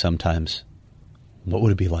Tippett thinks sometimes, what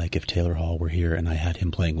would it be like if Taylor Hall were here and I had him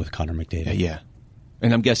playing with Connor McDavid? Yeah.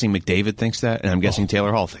 And I'm guessing McDavid thinks that, and I'm guessing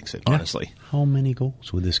Taylor Hall thinks it, honestly. How many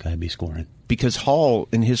goals would this guy be scoring? Because Hall,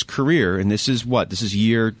 in his career, and this is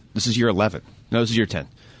year 11. No, this is year 10.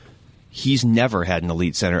 He's never had an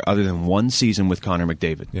elite center other than one season with Connor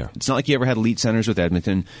McDavid. Yeah. It's not like he ever had elite centers with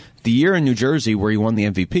Edmonton. The year in New Jersey where he won the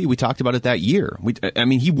MVP, we talked about it that year.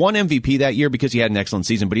 He won MVP that year because he had an excellent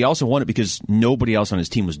season, but he also won it because nobody else on his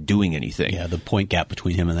team was doing anything. Yeah, the point gap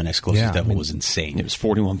between him and the next closest devil was insane. It was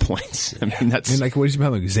 41 points. What is he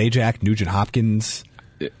about? Like Zajac, Nugent Hopkins.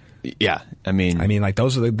 Yeah,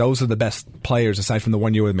 those are the best players aside from the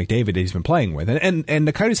 1 year with McDavid that he's been playing with, and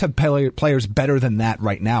the Coyotes have players better than that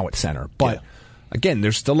right now at center. But again,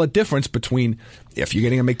 there's still a difference between if you're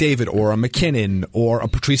getting a McDavid or a McKinnon or a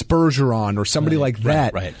Patrice Bergeron or somebody like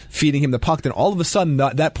that feeding him the puck, then all of a sudden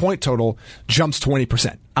that point total jumps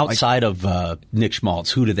 20%. Outside of Nick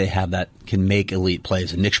Schmaltz, who do they have that can make elite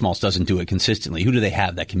plays? And Nick Schmaltz doesn't do it consistently. Who do they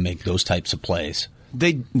have that can make those types of plays?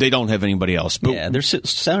 They don't have anybody else. But yeah, their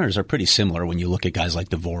centers are pretty similar when you look at guys like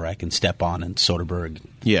Dvorak and Stepan and Soderberg.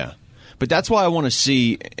 Yeah, but that's why I want to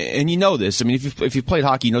see, and you know this. If you've played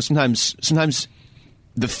hockey, you know sometimes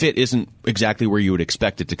the fit isn't exactly where you would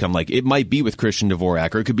expect it to come. Like, it might be with Christian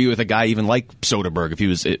Dvorak, or it could be with a guy even like Soderberg if he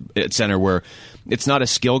was at center, where it's not a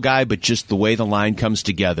skill guy, but just the way the line comes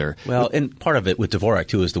together. Well, and part of it with Dvorak,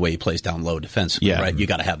 too, is the way he plays down low defensively, right? You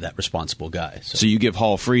got to have that responsible guy. So you give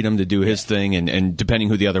Hall freedom to do his thing, and depending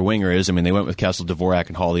who the other winger is, they went with Kessel, Dvorak,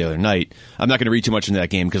 and Hall the other night. I'm not going to read too much into that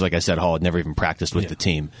game because, like I said, Hall had never even practiced with the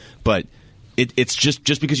team. But it's just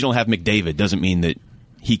because you don't have McDavid doesn't mean that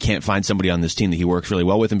he can't find somebody on this team that he works really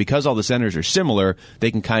well with. And because all the centers are similar,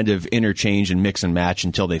 they can kind of interchange and mix and match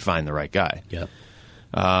until they find the right guy. Yeah.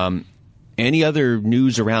 Any other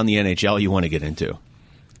news around the NHL you want to get into?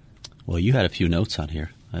 Well, you had a few notes on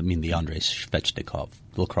here. The Andrei Svechnikov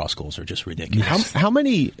lacrosse goals are just ridiculous. How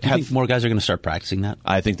many do you think more guys are going to start practicing that?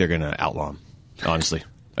 I think they're going to outlaw him. Honestly,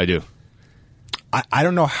 I do. I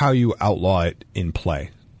don't know how you outlaw it in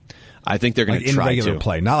play. I think they're going to try to. In regular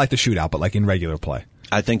play. Not like the shootout, but like in regular play.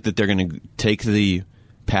 I think that they're going to take the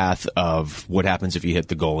path of what happens if you hit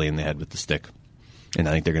the goalie in the head with the stick. And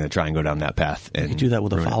I think they're going to try and go down that path. And you could do that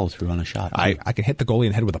with a follow-through on a shot. I can hit the goalie in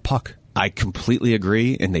the head with a puck. I completely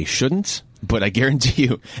agree, and they shouldn't. But I guarantee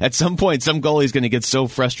you, at some point, some goalie's going to get so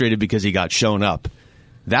frustrated because he got shown up.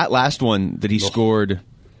 That last one that he scored,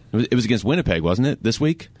 it was against Winnipeg, wasn't it, this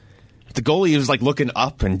week? The goalie was like looking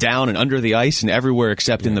up and down and under the ice and everywhere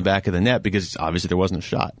except in the back of the net because obviously there wasn't a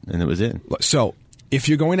shot and it was in. So if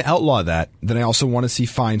you're going to outlaw that, then I also want to see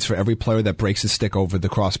fines for every player that breaks his stick over the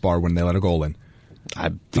crossbar when they let a goal in.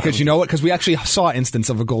 Because you know what? Because we actually saw an instance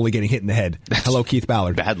of a goalie getting hit in the head. Hello, Keith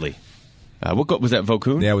Ballard. Badly. What goal was that?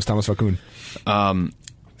 Vokoun? Yeah, it was Thomas Vokoun.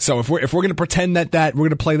 So if we're going to pretend that we're going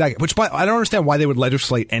to play that, which I don't understand why they would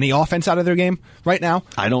legislate any offense out of their game right now.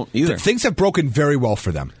 I don't either. Things have broken very well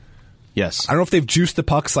for them. Yes. I don't know if they've juiced the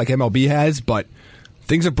pucks like MLB has, but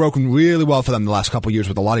things have broken really well for them the last couple of years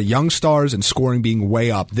with a lot of young stars and scoring being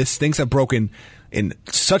way up. Things have broken in the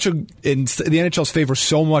NHL's favor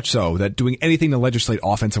so much so that doing anything to legislate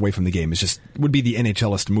offense away from the game would be the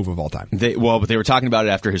NHList move of all time. But they were talking about it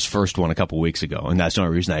after his first one a couple weeks ago, and that's the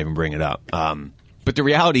only reason I even bring it up. But the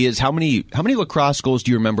reality is, how many lacrosse goals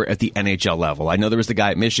do you remember at the NHL level? I know there was the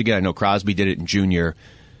guy at Michigan. I know Crosby did it in junior.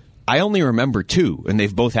 I only remember 2, and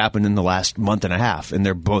they've both happened in the last month and a half, and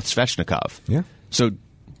they're both Svechnikov. Yeah. So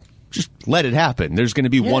just let it happen. There's going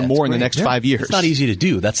to be one more in the next 5 years. It's not easy to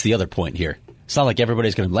do. That's the other point here. It's not like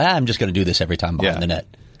everybody's going to, I'm just going to do this every time behind the net.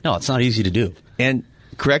 No, it's not easy to do. And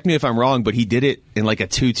correct me if I'm wrong, but he did it in like a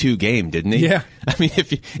 2-2 game, didn't he? Yeah. I mean,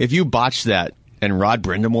 if you botch that and Rod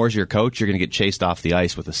Brindamore's your coach, you're going to get chased off the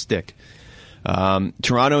ice with a stick.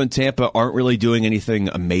 Toronto and Tampa aren't really doing anything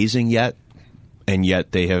amazing yet. And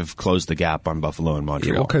yet they have closed the gap on Buffalo and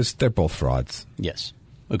Montreal. Well, because they're both frauds. Yes,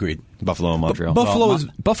 agreed. Buffalo and Montreal.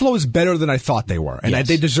 Buffalo is better than I thought they were, and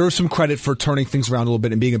they deserve some credit for turning things around a little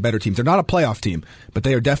bit and being a better team. They're not a playoff team, but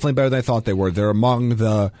they are definitely better than I thought they were. They're among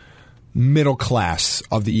the middle class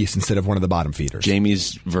of the East instead of one of the bottom feeders.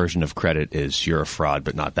 Jamie's version of credit is you're a fraud,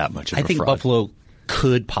 but not that much of a fraud. I think Buffalo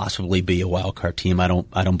could possibly be a wild card team. I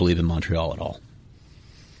don't believe in Montreal at all.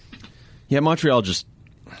 Yeah, Montreal just.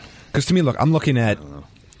 Because to me, look, I'm looking at.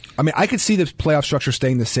 I could see the playoff structure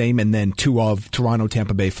staying the same, and then 2 of Toronto,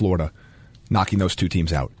 Tampa Bay, Florida, knocking those 2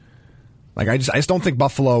 teams out. Like I just don't think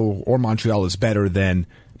Buffalo or Montreal is better than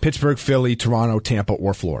Pittsburgh, Philly, Toronto, Tampa,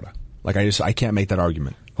 or Florida. Like I can't make that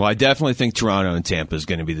argument. Well, I definitely think Toronto and Tampa is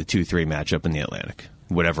going to be the 2-3 matchup in the Atlantic.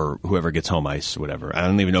 Whoever gets home ice, whatever. I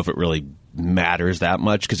don't even know if it really matters that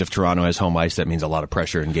much because if Toronto has home ice, that means a lot of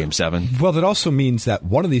pressure in Game 7. Well, that also means that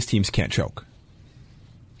one of these teams can't choke.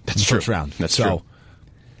 That's true. First round. That's true.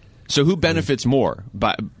 So who benefits more?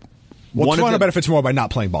 Toronto benefits more by not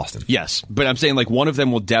playing Boston. Yes, but I'm saying like one of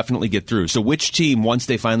them will definitely get through. So which team, once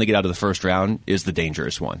they finally get out of the first round, is the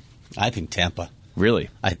dangerous one? I think Tampa. Really?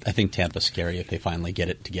 I think Tampa's scary if they finally get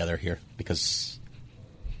it together here because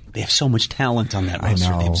they have so much talent on that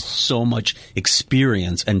roster. They have so much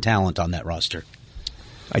experience and talent on that roster.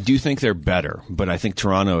 I do think they're better, but I think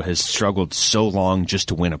Toronto has struggled so long just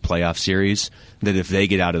to win a playoff series that if they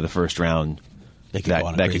get out of the first round, that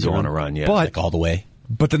could go on a run. Yeah, but, like all the way.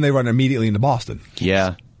 But then they run immediately into Boston.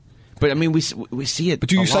 Yeah, but I mean we see it. But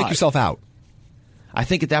do you psych yourself out? I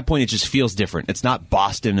think at that point it just feels different. It's not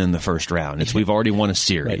Boston in the first round. It's we've already won a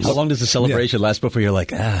series. Right. How long does the celebration last before you're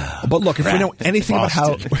like, But look, if we know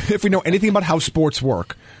anything about how sports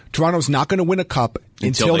work, Toronto's not going to win a cup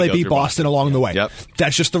until they beat Boston along the way. Yep.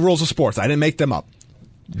 That's just the rules of sports. I didn't make them up.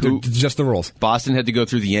 They're just the rules. Boston had to go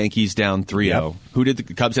through the Yankees down 3-0. Yep. Who did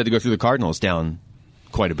the Cubs had to go through the Cardinals down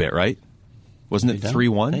quite a bit, right? Wasn't it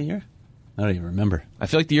 3-1 that year? I don't even remember. I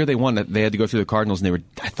feel like the year they won, they had to go through the Cardinals, and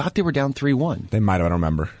I thought they were down 3-1. They might have. I don't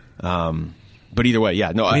remember. But either way,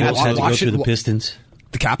 yeah. No, I had to go through the Pistons.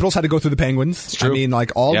 The Capitals had to go through the Penguins. It's true. I mean,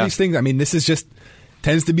 like all these things. I mean, this is just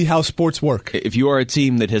tends to be how sports work. If you are a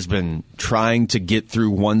team that has been trying to get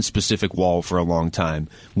through one specific wall for a long time,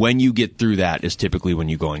 when you get through that is typically when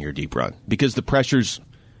you go on your deep run because the pressure's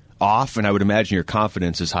off, and I would imagine your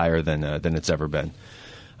confidence is higher than it's ever been.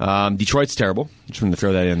 Detroit's terrible. Just wanted to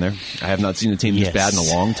throw that in there. I have not seen a team this bad in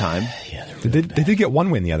a long time. Yeah, they did get one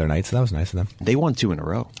win the other night, so that was nice of them. They won 2 in a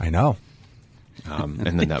row. I know. And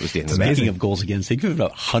then that was the end of the Speaking of goals against, they've given up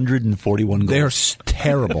 141 goals. They're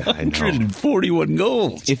terrible. 141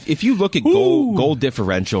 goals. If you look at goal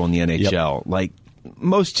differential in the NHL, like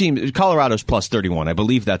most teams, Colorado's plus 31. I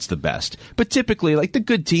believe that's the best. But typically, like the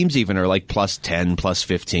good teams even are like plus 10, plus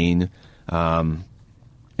 15.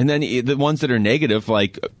 And then the ones that are negative,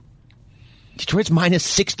 like Detroit's minus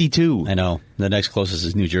 62. I know. The next closest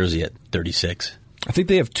is New Jersey at 36. I think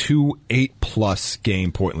they have 2 8-plus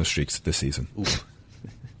game pointless streaks this season.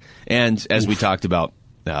 And as we talked about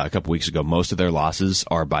a couple weeks ago, most of their losses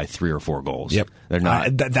are by 3 or 4 goals. Yep, they're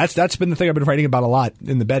not. That's been the thing I've been writing about a lot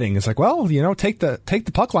in the betting. It's like, well, take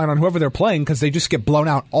the puck line on whoever they're playing because they just get blown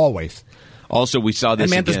out always. Also, we saw this.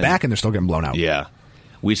 And Manta's back, and they're still getting blown out. Yeah.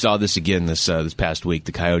 We saw this again this past week.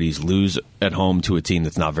 The Coyotes lose at home to a team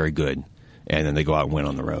that's not very good, and then they go out and win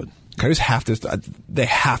on the road. Coyotes have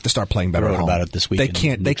to start playing better I wrote at home. about it this week They in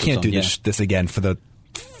can't do Neutral this again for the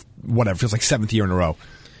whatever feels like 7th year in a row.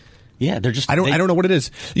 Yeah, they're just. I don't know what it is.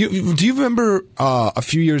 Do you remember a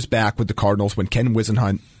few years back with the Cardinals when Ken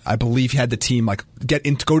Wisenhunt, I believe, he had the team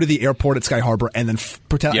go to the airport at Sky Harbor and then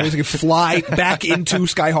fly back into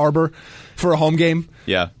Sky Harbor for a home game?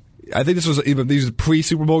 Yeah, I think these was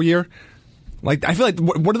pre-Super Bowl year. Like, I feel like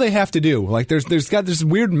what do they have to do? Like, there's this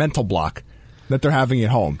weird mental block that they're having at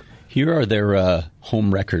home. Here are their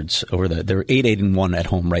home records they're 8-1 at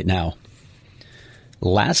home right now.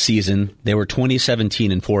 Last season, they were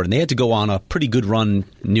 20-17-4, and they had to go on a pretty good run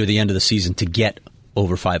near the end of the season to get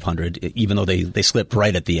over 500, even though they slipped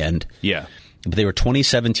right at the end. Yeah. But they were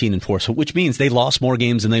 20-17-4, so which means they lost more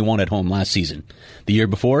games than they won at home last season. The year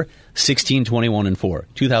before, 16-21-4.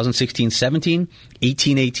 2016-17,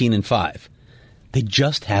 18-18-5. They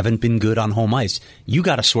just haven't been good on home ice. You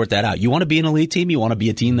got to sort that out. You want to be an elite team? You want to be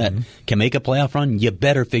a team that can make a playoff run? You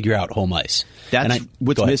better figure out home ice. That's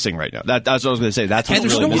what's missing right now. That's what I was going to say. That's what's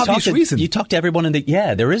there's really no missing. obvious reason. You talk to everyone, and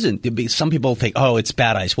there isn't. Some people think, oh, it's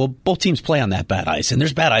bad ice. Well, both teams play on that bad ice, and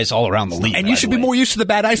there's bad ice all around the league. And you should be more used to the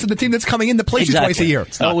bad ice than the team that's coming in to play you twice a year.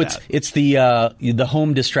 It's the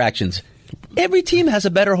home distractions. Every team has a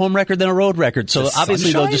better home record than a road record, so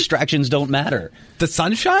obviously those distractions don't matter. The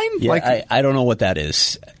sunshine? Yeah, I don't know what that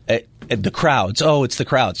is. The crowds. Oh, it's the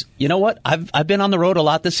crowds. You know what? I've been on the road a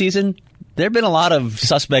lot this season. There have been a lot of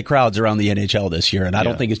suspect crowds around the NHL this year, and I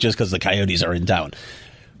don't think it's just because the Coyotes are in town.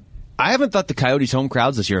 I haven't thought the Coyotes' home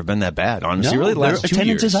crowds this year have been that bad, honestly. No, really, the last 2 years.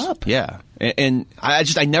 Attendance is up. Yeah. And I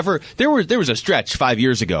never there was a stretch 5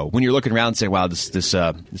 years ago when you're looking around and saying, wow, this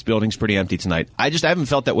building's pretty empty tonight. I haven't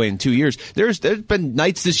felt that way in 2 years. There's been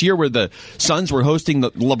nights this year where the Suns were hosting the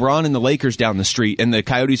LeBron and the Lakers down the street, and the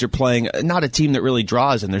Coyotes are playing not a team that really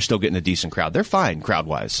draws, and they're still getting a decent crowd. They're fine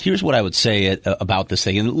crowd-wise. Here's what I would say about this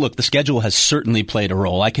thing. And look, the schedule has certainly played a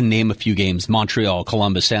role. I can name a few games: Montreal,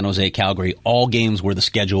 Columbus, San Jose, Calgary, all games where the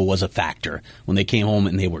schedule was a factor when they came home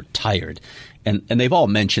and they were tired. And they've all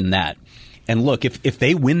mentioned that. And look, if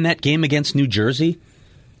they win that game against New Jersey,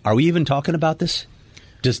 are we even talking about this?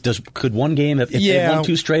 Could one game, if they won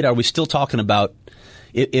 2 straight, are we still talking about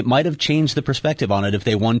it? It might have changed the perspective on it if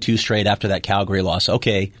they won 2 straight after that Calgary loss.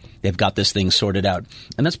 Okay, they've got this thing sorted out.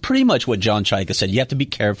 And that's pretty much what John Chayka said. You have to be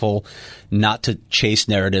careful not to chase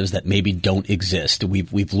narratives that maybe don't exist.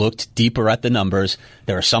 We've looked deeper at the numbers.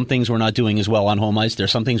 There are some things we're not doing as well on home ice. There are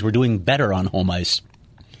some things we're doing better on home ice.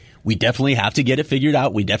 We definitely have to get it figured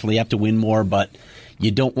out. We definitely have to win more, but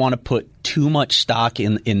you don't want to put too much stock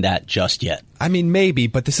in that just yet. I mean, maybe,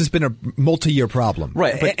 but this has been a multi-year problem.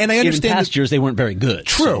 Right. But, and I understand in past years they weren't very good.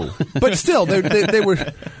 True. So. But still, they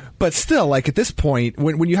were... But still, like at this point,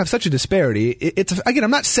 when you have such a disparity, it's again,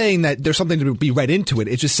 I'm not saying that there's something to be read into it.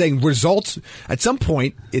 It's just saying results, at some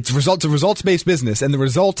point, it's a results-based business, and the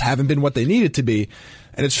results haven't been what they needed to be.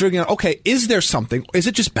 And it's figuring out, okay, is there something? Is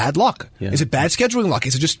it just bad luck? Yeah. Is it bad scheduling luck?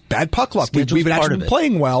 Is it just bad puck luck? We've actually been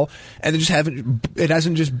playing well, and it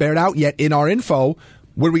hasn't just bared out yet in our info.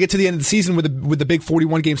 When we get to the end of the season with the big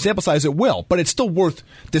 41-game sample size, it will. But it's still worth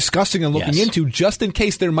discussing and looking into, just in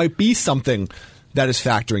case there might be something that is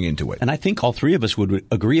factoring into it. And I think all three of us would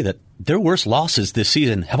agree that their worst losses this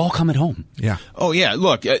season have all come at home. Yeah. Oh, yeah.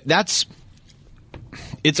 Look, it's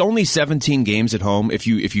only 17 games at home if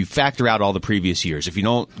you factor out all the previous years. If you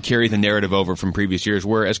don't carry the narrative over from previous years,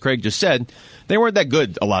 where, as Craig just said, they weren't that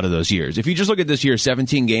good a lot of those years. If you just look at this year,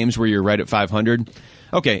 17 games where you're right at 500,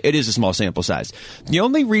 okay, it is a small sample size. The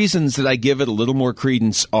only reasons that I give it a little more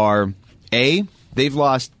credence are, A, they've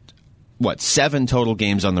lost, 7 total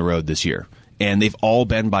games on the road this year. And they've all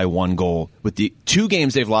been by 1 goal. With the 2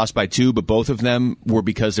 games they've lost by 2, but both of them were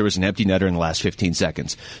because there was an empty netter in the last 15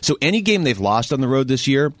 seconds. So any game they've lost on the road this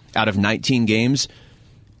year, out of 19 games,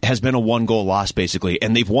 has been a 1-goal loss, basically.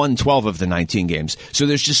 And they've won 12 of the 19 games. So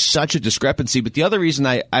there's just such a discrepancy. But the other reason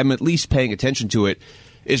I'm at least paying attention to it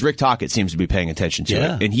is Rick Tocchet seems to be paying attention to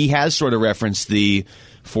it. And he has sort of referenced the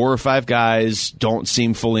 4 or 5 guys don't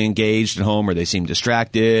seem fully engaged at home, or they seem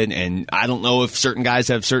distracted, and I don't know if certain guys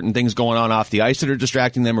have certain things going on off the ice that are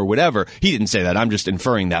distracting them or whatever. He didn't say that. I'm just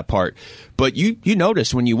inferring that part. But you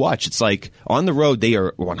notice when you watch, it's like on the road they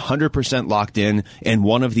are 100% locked in and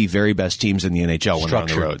one of the very best teams in the NHL when they're on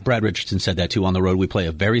the road. Brad Richardson said that too. On the road we play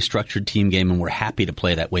a very structured team game, and we're happy to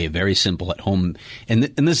play that way, very simple. At home, and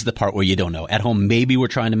this is the part where you don't know. At home, maybe we're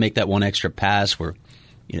trying to make that one extra pass where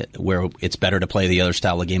it's better to play the other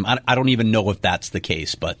style of game. I don't even know if that's the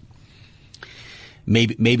case, but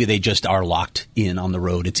maybe they just are locked in on the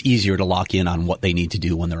road. It's easier to lock in on what they need to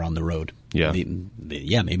do when they're on the road. Yeah. Maybe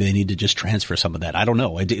they need to just transfer some of that. I don't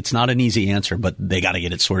know. It's not an easy answer, but they got to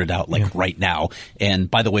get it sorted out right now. And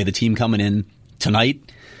by the way, the team coming in tonight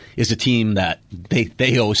is a team that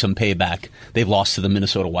they owe some payback. They've lost to the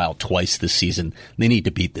Minnesota Wild twice this season. They need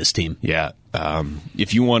to beat this team. Yeah.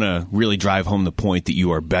 If you want to really drive home the point that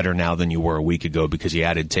you are better now than you were a week ago because you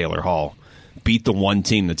added Taylor Hall, beat the one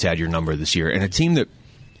team that's had your number this year, and a team that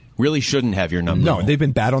really shouldn't have your number. No, they've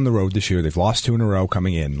been bad on the road this year. They've lost 2 in a row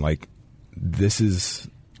coming in. This is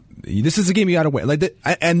a game you got to win.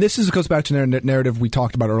 And this goes back to the narrative we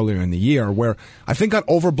talked about earlier in the year, where I think got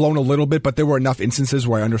overblown a little bit, but there were enough instances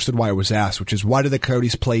where I understood why it was asked, which is why do the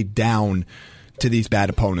Coyotes play down to these bad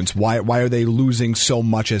opponents? Why are they losing so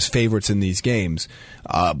much as favorites in these games?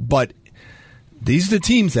 But these are the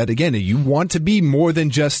teams that, again, you want to be more than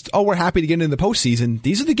just, we're happy to get into the postseason.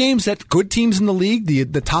 These are the games that good teams in the league,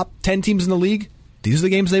 the top 10 teams in the league, these are the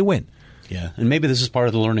games they win. Yeah, and maybe this is part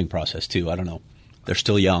of the learning process too. I don't know. They're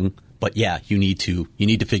still young, but yeah, you need to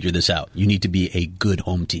figure this out. You need to be a good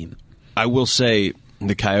home team. I will say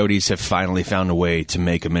the Coyotes have finally found a way to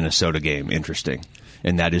make a Minnesota game interesting,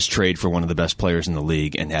 and that is trade for one of the best players in the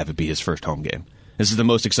league and have it be his first home game. This is the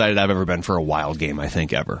most excited I've ever been for a Wild game, I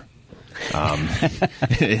think, ever.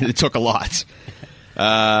 It took a lot.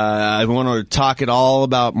 I want to talk at all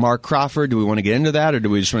about Mark Crawford. Do we want to get into that, or do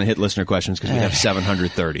we just want to hit listener questions because we have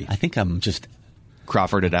 730? I think I'm just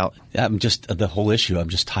Crawford it out. I'm just the whole issue. I'm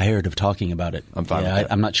just tired of talking about it. I'm fine with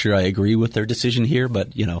that. I'm not sure I agree with their decision here, but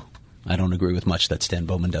I don't agree with much that Stan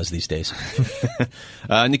Bowman does these days.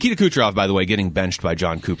 Nikita Kucherov, by the way, getting benched by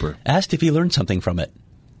John Cooper. Asked if he learned something from it.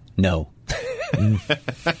 No.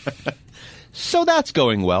 So that's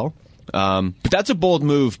going well. But that's a bold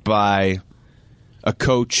move by a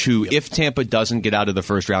coach who, if Tampa doesn't get out of the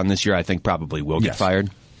first round this year, I think probably will get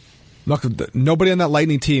fired. Look, nobody on that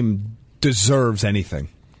Lightning team deserves anything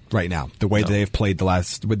right now. The way they've played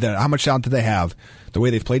how much talent do they have? The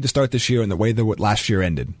way they've played to start this year and the way that last year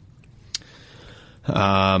ended.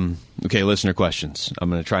 Okay, listener questions.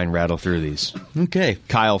 I'm going to try and rattle through these. Okay.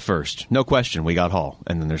 Kyle first. No question, we got Hall.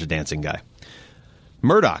 And then there's a dancing guy.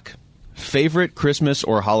 Murdoch, favorite Christmas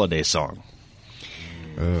or holiday song?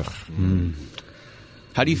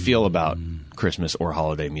 How do you feel about Christmas or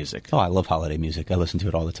holiday music? Oh, I love holiday music. I listen to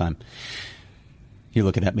it all the time. You're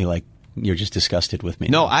looking at me like you're just disgusted with me.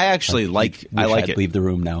 No, now. I actually I like it. Leave the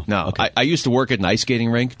room now. No, okay. I used to work at an ice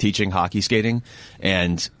skating rink teaching hockey skating,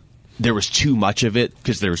 and there was too much of it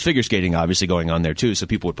because there was figure skating obviously going on there too, so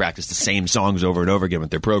people would practice the same songs over and over again with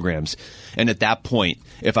their programs. And at that point,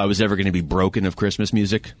 if I was ever going to be broken of Christmas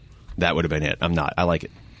music, that would have been it. I'm not. I like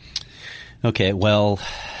it. Okay, well,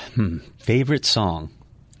 favorite song.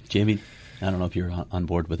 Jamie, I don't know if you're on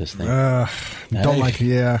board with this thing. Don't like it,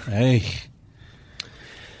 yeah. Hey.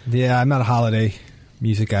 Yeah, I'm not a holiday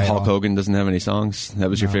music guy. Hulk Hogan doesn't have any songs? That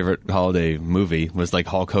was your favorite holiday movie, was like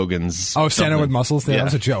Hulk Hogan's... Oh, Santa with Muscles? Yeah. That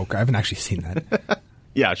was a joke. I haven't actually seen that.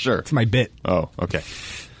 Yeah, sure. It's my bit. Oh, okay.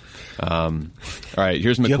 All right,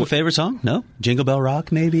 here's my... Do you have a favorite song? No? Jingle Bell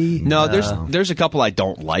Rock, maybe? No, there's a couple I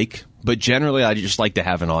don't like, but generally I just like to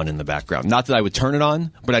have it on in the background. Not that I would turn it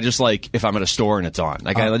on, but I just like if I'm at a store and it's on.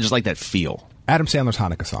 Like I just like that feel. Adam Sandler's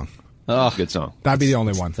Hanukkah song. Oh, good song. That'd be the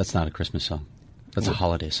only one. That's not a Christmas song. That's a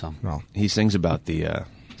holiday song. No. He sings about the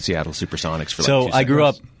Seattle Supersonics for So 2 seconds. I grew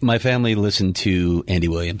up, my family listened to Andy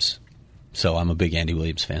Williams, so I'm a big Andy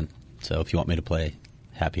Williams fan. So if you want me to play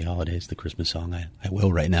Happy Holidays, the Christmas song, I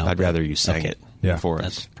will right now. I'd rather you sang it for us.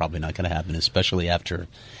 That's probably not going to happen, especially after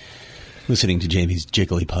listening to Jamie's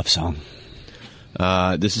Jigglypuff song.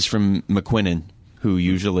 This is from McQuinnan, who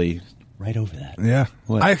usually... Right over that. Yeah.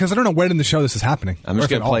 Because I don't know when in the show this is happening. I'm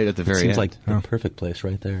just going to play it at the very Seems end. like the perfect place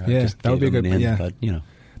right there. Yeah, just that would be gave good. him an Yeah. But,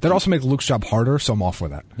 That'd also make Luke's job harder, so I'm all for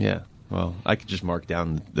that. Yeah. Well, I could just mark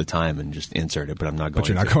down the time and just insert it, but I'm not going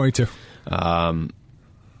to. But you're not going to.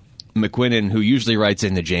 McQuinnan, who usually writes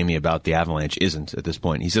in to Jamie about the Avalanche, isn't at this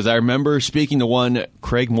point. He says, I remember speaking to one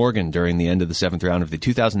Craig Morgan during the end of the 7th round of the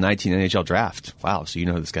 2019 NHL draft. Wow, so you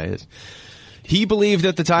know who this guy is. He believed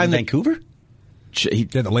at the time Vancouver?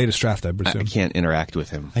 The latest draft, I presume. I can't interact with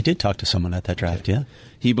him. I did talk to someone at that draft, yeah.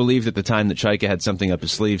 He believed at the time that Chaika had something up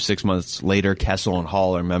his sleeve. 6 months later, Kessel and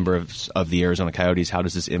Hall are members of the Arizona Coyotes. How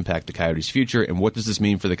does this impact the Coyotes' future, and what does this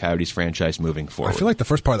mean for the Coyotes franchise moving forward? I feel like the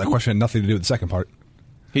first part of that question had nothing to do with the second part.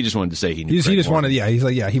 He just wanted to say he knew He Craig just Morgan. wanted, he's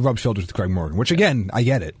like, he rubbed shoulders with Craig Morgan, which, again, I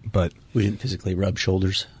get it, but... We didn't physically rub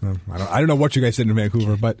shoulders. I don't know what you guys did in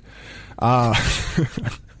Vancouver, but...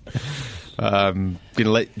 Going to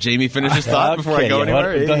let Jamie finish his thought before I go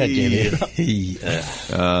anywhere? Go ahead, Jamie.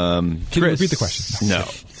 Can you repeat the question? No.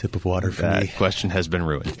 Sip of water for That me. question has been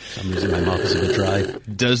ruined. For some reason, my mouth is a bit dry.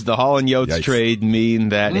 Does the Hall and Yotes Yikes. trade mean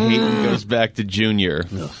that Hayton goes back to junior?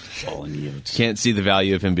 Hall and Yotes. Can't see the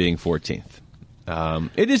value of him being 14th.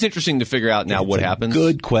 It is interesting to figure out now what happens.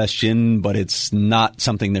 Good question, but it's not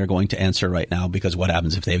something they're going to answer right now because what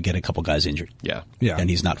happens if they get a couple guys injured? Yeah. And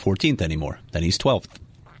he's not 14th anymore. Then he's 12th.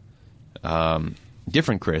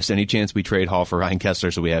 Different, Chris. Any chance we trade Hall for Ryan Kessler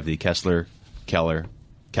so we have the Kessler, Keller,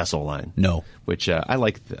 Kessel line? No. Which I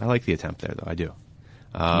like the attempt there, though. I do.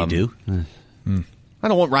 You do? I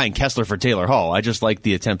don't want Ryan Kessler for Taylor Hall. I just like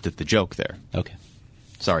the attempt at the joke there. Okay.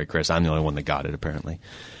 Sorry, Chris. I'm the only one that got it, apparently.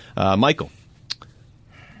 Michael.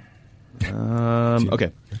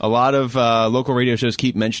 Okay. A lot of local radio shows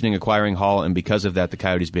keep mentioning acquiring Hall, and because of that, the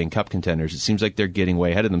Coyotes being cup contenders. It seems like they're getting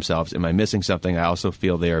way ahead of themselves. Am I missing something? I also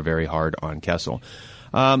feel they are very hard on Kessel.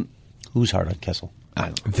 Who's hard on Kessel? I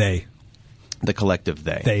don't know. They. The collective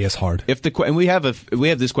they. They is hard. If and we have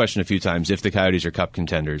this question a few times. If the Coyotes are cup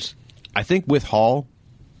contenders, I think with Hall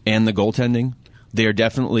and the goaltending, they are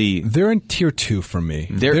definitely. They're in tier 2 for me.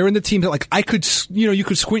 They're in the team that, like, you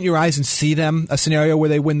could squint your eyes and see them a scenario where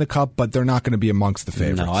they win the cup, but they're not going to be amongst the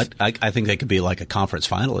favorites. No, I think they could be like a conference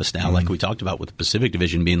finalist now, like we talked about with the Pacific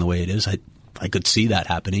Division being the way it is. I could see that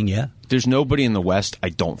happening, yeah. There's nobody in the West I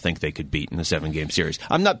don't think they could beat in the 7-game series.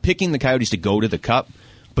 I'm not picking the Coyotes to go to the cup,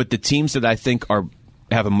 but the teams that I think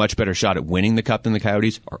have a much better shot at winning the cup than the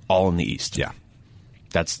Coyotes are all in the East. Yeah.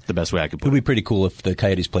 That's the best way I could It put would it. be pretty cool if the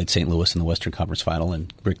Coyotes played St. Louis in the Western Conference Final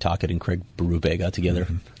and Rick Tocchet and Craig Berube got together,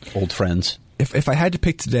 old friends. If I had to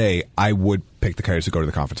pick today, I would pick the Coyotes to go to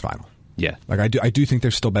the conference final. Yeah. Like, I do think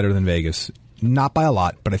they're still better than Vegas. Not by a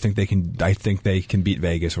lot, but I think they can beat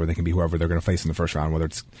Vegas, or they can beat whoever they're going to face in the first round, whether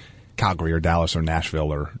it's Calgary or Dallas or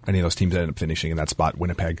Nashville or any of those teams that end up finishing in that spot,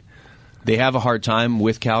 Winnipeg. They have a hard time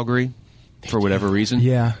with Calgary for whatever reason.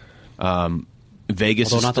 Yeah.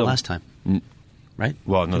 Vegas Although is not still, the last time, right?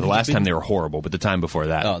 Well, no, the last time they were horrible, but the time before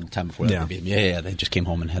that. Oh, the time before that. Yeah. They beat them. Yeah, they just came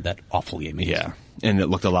home and had that awful game. Yeah. And it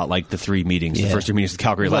looked a lot like the 3 meetings, the first 2 meetings with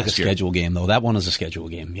Calgary It was like last a year. schedule game, though. That one is a schedule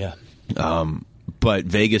game, yeah. But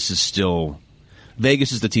Vegas is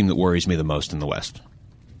the team that worries me the most in the West.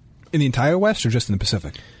 In the entire West or just in the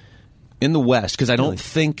Pacific? In the West, because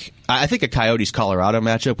I think a Coyotes-Colorado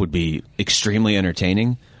matchup would be extremely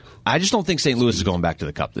entertaining. I just don't think St. Louis is going back to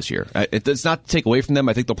the Cup this year. It's not to take away from them.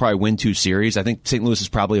 I think they'll probably win 2 series. I think St. Louis is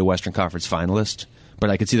probably a Western Conference finalist,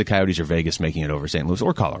 but I could see the Coyotes or Vegas making it over St. Louis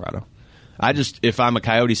or Colorado. If I'm a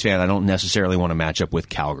Coyotes fan, I don't necessarily want to match up with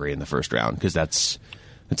Calgary in the first round because that's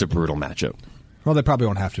a brutal matchup. Well, they probably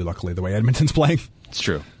won't have to, luckily, the way Edmonton's playing. It's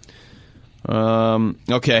true.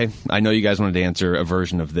 Okay, I know you guys wanted to answer a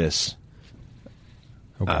version of this.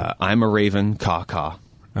 Okay. I'm a Raven, caw.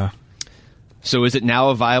 So is it now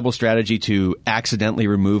a viable strategy to accidentally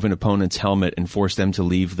remove an opponent's helmet and force them to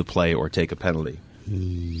leave the play or take a penalty?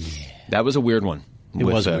 Yeah. That was a weird one. It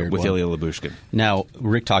was a weird with one. Ilya Lyubushkin. Now,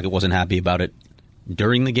 Rick Tocchet wasn't happy about it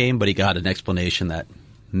during the game, but he got an explanation that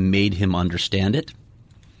made him understand it.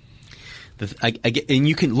 And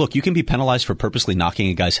you can be penalized for purposely knocking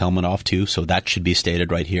a guy's helmet off too. So that should be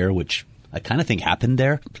stated right here, which I kind of think happened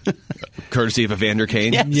there. Courtesy of Evander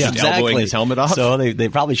Kane, Yes, elbowing his helmet off. So they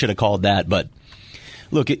probably should have called that. But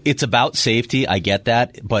look, it's about safety. I get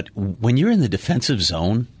that. But when you're in the defensive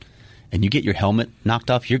zone and you get your helmet knocked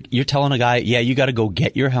off, you're telling a guy, yeah, you got to go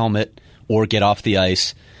get your helmet or get off the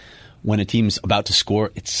ice. When a team's about to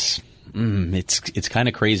score, it's kind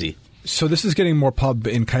of crazy. So this is getting more pub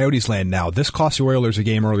in Coyotes land now. This cost the Oilers a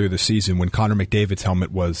game earlier this season when Connor McDavid's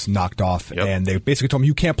helmet was knocked off, and they basically told him,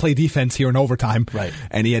 you can't play defense here in overtime. Right.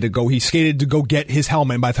 And he skated to go get his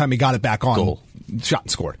helmet, and by the time he got it back on, goal. Shot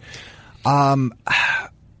and scored.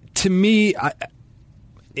 To me,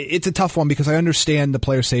 it's a tough one because I understand the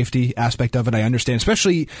player safety aspect of it. I understand,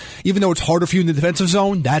 especially even though it's harder for you in the defensive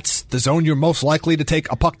zone, that's the zone you're most likely to take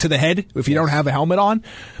a puck to the head if you don't have a helmet on.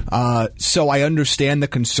 So I understand the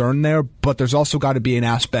concern there, but there's also got to be an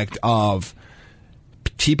aspect of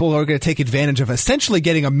people are going to take advantage of essentially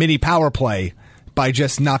getting a mini power play by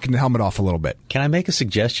just knocking the helmet off a little bit. Can I make a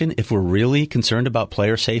suggestion? If we're really concerned about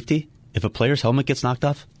player safety, if a player's helmet gets knocked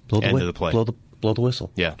off, blow the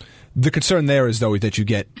whistle. Yeah. The concern there is, though, that you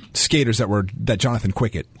get skaters that Jonathan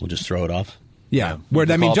Quickett. We'll just throw it off. Yeah.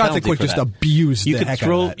 Jonathan Quick just abused the heck out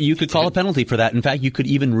of that. You could call a penalty for that. In fact, you could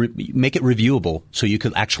even make it reviewable so you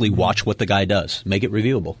could actually watch what the guy does. Make it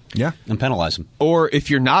reviewable. Yeah. And penalize him. Or if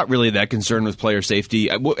you're not really that concerned with player safety,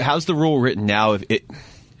 how's the rule written now?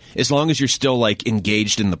 as long as you're still like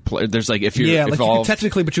engaged in the play. There's like if you're like you can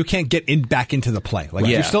technically, but you can't get back into the play. Like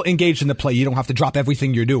if you're still engaged in the play, you don't have to drop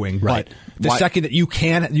everything you're doing. Right. But the second that you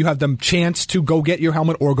have the chance to go get your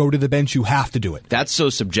helmet or go to the bench, you have to do it. That's so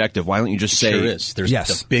subjective. Why don't you just say sure is. There's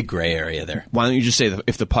a big gray area there. Why don't you just say that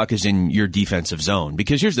if the puck is in your defensive zone?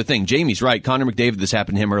 Because here's the thing, Jamie's right. Connor McDavid, this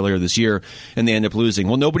happened to him earlier this year, and they end up losing.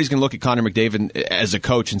 Well, nobody's going to look at Connor McDavid as a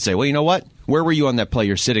coach and say, well, you know what? Where were you on that play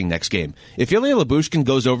you're sitting next game? If Ilya Lyubushkin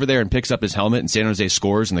goes over there and picks up his helmet and San Jose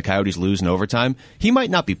scores and the Coyotes lose in overtime, he might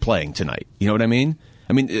not be playing tonight. You know what I mean?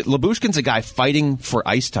 I mean, Lyubushkin's a guy fighting for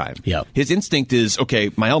ice time. Yep. His instinct is,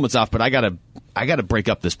 okay, my helmet's off, but I gotta break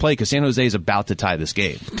up this play because San Jose is about to tie this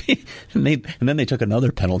game. and then they took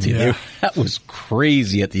another penalty. Yeah. That was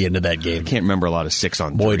crazy at the end of that game. I can't remember a lot of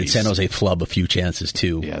 6-on-3s. Boy, did San Jose flub a few chances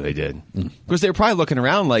too. Yeah, they did. Because they were probably looking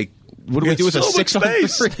around like, what do we do with a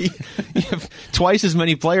 6-on-3? You have twice as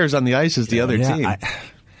many players on the ice as the other team.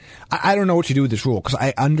 I don't know what you do with this rule because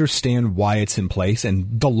I understand why it's in place, and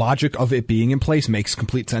the logic of it being in place makes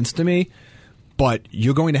complete sense to me. But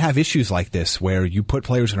you're going to have issues like this where you put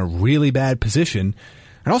players in a really bad position.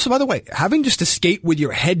 And also, by the way, having just to skate with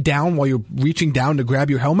your head down while you're reaching down to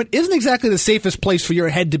grab your helmet isn't exactly the safest place for your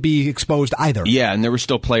head to be exposed either. Yeah, and there were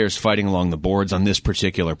still players fighting along the boards on this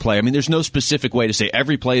particular play. I mean, there's no specific way to say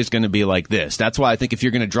every play is going to be like this. That's why I think if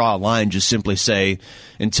you're going to draw a line, just simply say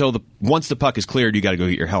once the puck is cleared, you got to go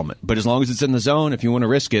get your helmet. But as long as it's in the zone, if you want to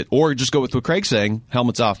risk it, or just go with what Craig's saying,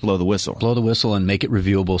 helmet's off, blow the whistle. Blow the whistle and make it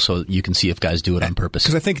reviewable so you can see if guys do it on purpose.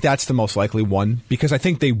 Because I think that's the most likely one, because I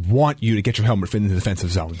think they want you to get your helmet in the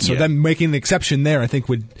defensive zone. So them making the exception there, I think,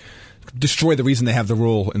 would destroy the reason they have the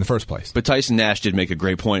rule in the first place. But Tyson Nash did make a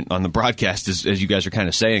great point on the broadcast, as you guys are kind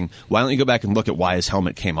of saying. Why don't you go back and look at why his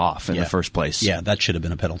helmet came off in the first place? Yeah, that should have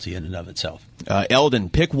been a penalty in and of itself. Eldon,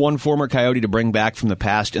 pick one former Coyote to bring back from the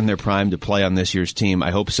past in their prime to play on this year's team.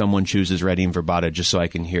 I hope someone chooses Radim Vrbata just so I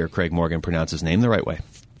can hear Craig Morgan pronounce his name the right way.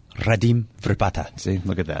 Radim Vrbata. See,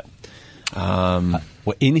 look at that.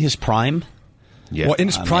 In his prime? Yeah. Well, in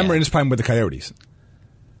his prime or in his prime with the Coyotes?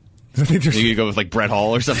 You could go with like Brett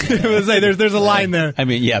Hall or something. I was say there's a line there. I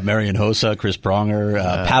mean, Marian Hossa, Chris Pronger,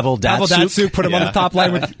 Pavel Datsyuk. Pavel Datsyuk, put him on the top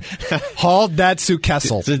line with Hall, Datsyuk,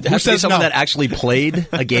 Kessel. So who says someone that actually played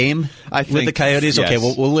a game with the Coyotes? Yes. Okay,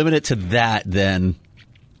 we'll limit it to that then.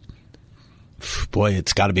 Boy,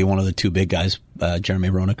 it's got to be one of the two big guys, Jeremy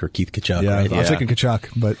Roenick or Keith Tkachuk. Yeah, right? I was thinking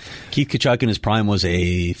Tkachuk, but Keith Tkachuk in his prime was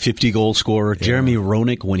a 50-goal scorer. Yeah. Jeremy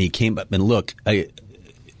Roenick, when he came up, and look,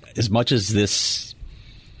 as much as this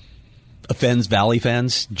offends Valley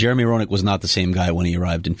fans, Jeremy Roenick was not the same guy when he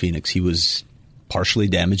arrived in Phoenix. He was partially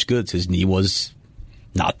damaged goods. His knee was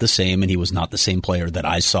not the same, and he was not the same player that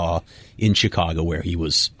I saw in Chicago, where he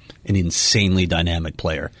was an insanely dynamic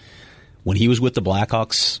player. When he was with the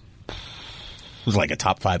Blackhawks, he was like a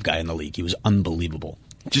top 5 guy in the league. He was unbelievable.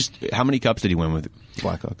 Just how many cups did he win with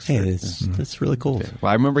Blackhawks? Hey, that's really cool. Yeah.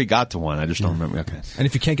 Well, I remember he got to one. I just don't remember. Okay. And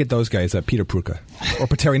if you can't get those guys, Peter Pruka or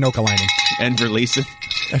Petteri Nokalainen. And Verleeson.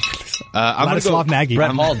 I'm going to go. Nagy.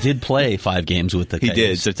 Brett Hall did play 5 games with the Coyotes. He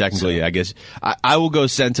did, so technically, I guess. I will go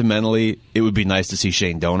sentimentally. It would be nice to see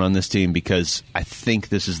Shane Doan on this team because I think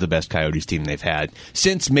this is the best Coyotes team they've had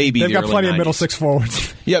since maybe they've the got early plenty 90s. of middle six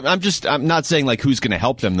forwards. Yeah, I'm not saying like who's going to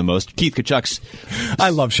help them the most. Keith Tkachuk's.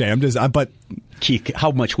 I love Shane. But Keith,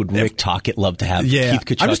 how much would Rick Tocchet love to have Keith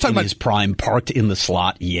Tkachuk in his prime parked in the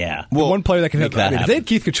slot? Yeah. Well, one player that can make that happen. If they had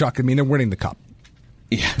Keith Tkachuk, they're winning the cup.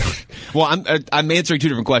 Yeah. Well, I'm answering 2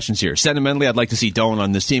 different questions here. Sentimentally, I'd like to see Doan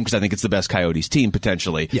on this team because I think it's the best Coyotes team,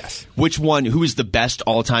 potentially. Yes. Who is the best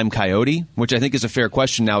all-time Coyote? Which I think is a fair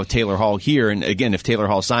question now with Taylor Hall here. And again, if Taylor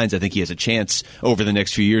Hall signs, I think he has a chance over the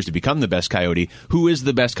next few years to become the best Coyote. Who is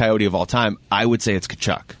the best Coyote of all time? I would say it's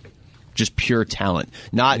Tkachuk. Just pure talent.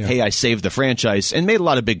 Not, hey, I saved the franchise and made a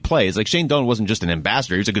lot of big plays. Like Shane Doan wasn't just an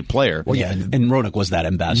ambassador. He was a good player. Well, yeah, and Roenick was that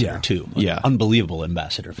ambassador, too. Yeah. Unbelievable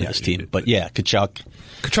ambassador for this team. But, yeah,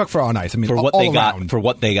 Tkachuk for on ice. I mean, for what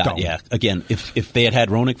they got, Doan. yeah. Again, if they had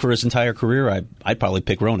Roenick for his entire career, I'd probably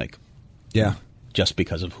pick Roenick. Yeah. Just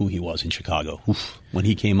because of who he was in Chicago. Oof. When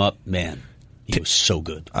he came up, man, he was so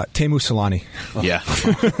good. Teemu Solani. Yeah.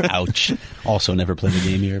 Ouch. Also never played a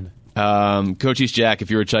game here. Coach East Jack, if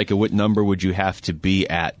you're a Chaika, what number would you have to be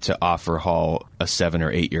at to offer Hall a 7 or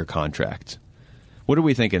 8 year contract? What are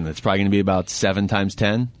we thinking? That's probably going to be about 7 times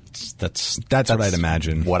 10? That's what I'd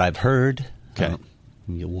imagine. What I've heard. Okay.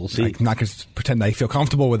 We'll see. I'm not going to pretend I feel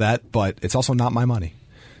comfortable with that, but it's also not my money.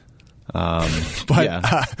 Yeah.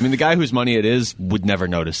 I mean, the guy whose money it is would never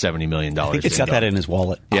notice $70 million. I think it's got that in his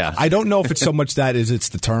wallet. Yeah. I don't know if it's so much that it's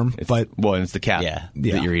the term, but it's the cap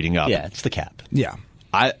that you're eating up. Yeah, it's the cap. Yeah.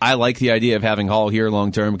 I like the idea of having Hall here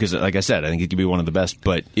long term because, like I said, I think he could be one of the best.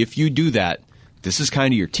 But if you do that, this is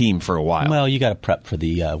kind of your team for a while. Well, you got to prep for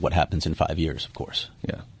the what happens in 5 years, of course.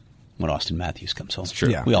 Yeah. When Austin Matthews comes home. That's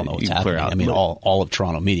true. We all know what's happening. I mean, all of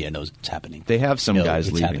Toronto media knows it's happening. They have some guys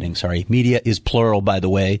it's leaving. happening. Sorry. Media is plural, by the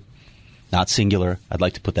way, not singular. I'd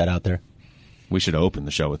like to put that out there. We should open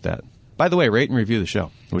the show with that. By the way, rate and review the show,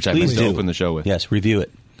 which I meant to open the show with. Yes, review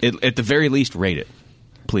it. At the very least, rate it.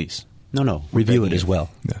 Please. No, review it as well.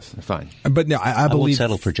 Yes. Fine. But no, I won't believe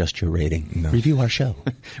settle for just your rating. No. Review our show.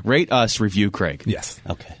 Rate us, review Craig. Yes.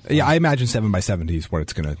 Okay. Yeah, I imagine 7x70 is what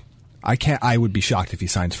it's going to. I would be shocked if he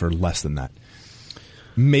signs for less than that.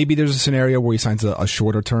 Maybe there's a scenario where he signs a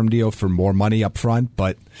shorter term deal for more money up front,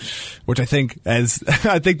 but which I think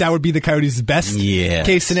that would be the Coyotes' best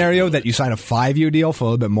case scenario, that you sign a 5-year deal for a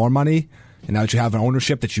little bit more money. And now that you have an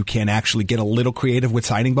ownership, that you can actually get a little creative with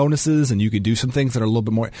signing bonuses, and you can do some things that are a little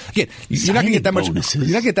bit more. Again, you're not going to get that much. You're not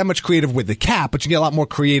going to get that much creative with the cap, but you get a lot more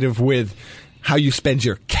creative with how you spend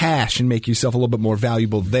your cash and make yourself a little bit more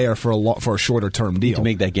valuable there for a shorter term deal. To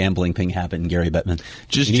make that gambling thing happen, Gary Bettman.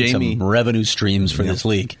 Just you need Jamie. some revenue streams for this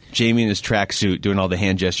league. Jamie in his tracksuit doing all the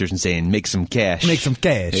hand gestures and saying, "Make some cash." Make some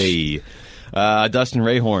cash. Hey, Dustin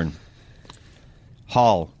Rayhorn.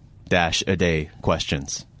 Hall-a day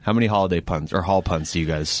questions. How many holiday puns or Hall puns do you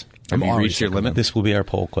guys? Have you reached your limit? This will be our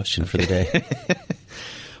poll question for the day.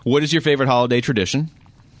 What is your favorite holiday tradition?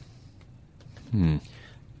 Putting up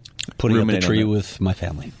the Ruminate on tree that. with my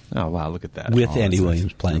family. Oh, wow, look at that. With Andy that's Williams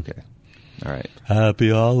nice. playing. Okay. All right. Happy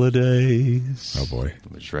holidays. Oh boy.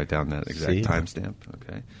 Let me just write down that exact See? timestamp.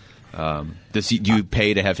 Okay. Do you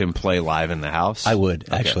pay to have him play live in the house? I would,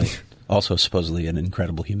 Okay. actually. Also, supposedly an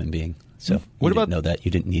incredible human being. So, What you about- didn't know that?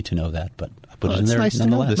 You didn't need to know that, but I put it in it's there nice to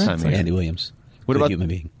know nonetheless. this time of year. Andy Williams. What Good about human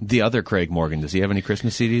being? the other Craig Morgan? Does he have any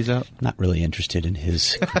Christmas CDs out? Not really interested in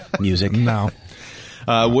his music. No.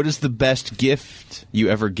 What is the best gift you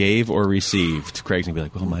ever gave or received? Craig's going to be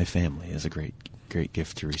like, well, my family is a great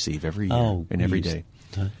gift to receive every year Oh, and every you day.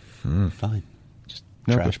 Fine. Just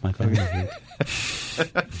No, trash but- my family.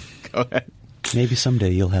 Go ahead. Maybe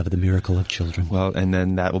someday you'll have the miracle of children. Well, and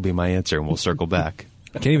then that will be my answer, and we'll circle back.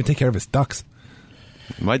 Can't even take care of his ducks.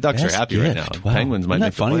 My Ducks Best are happy right now. gift. Wow. Penguins might Isn't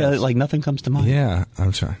make that funny? the playoffs. Like nothing comes to mind. Yeah,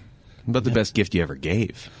 I'm trying. What about the best gift you ever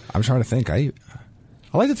gave? I'm trying to think. I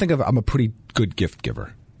like to think of I'm a pretty good gift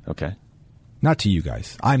giver. Okay. Not to you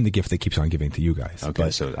guys. I'm the gift that keeps on giving to you guys. Okay,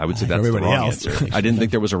 But so I would say that's the everybody wrong else. answer. I didn't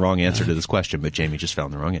think there was a wrong answer to this question, but Jamie just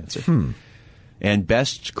found the wrong answer. And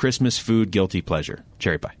best Christmas food guilty pleasure?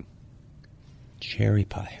 Cherry pie. Cherry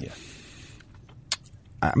pie. Yeah.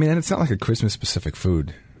 I mean, and it's not like a Christmas specific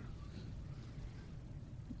food.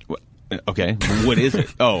 Okay. What is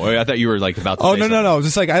it? Oh, I thought you were like about to Oh say no, something. no.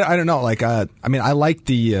 Just like I don't know. Like I mean, I like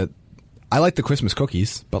the Christmas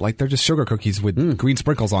cookies, but like they're just sugar cookies with green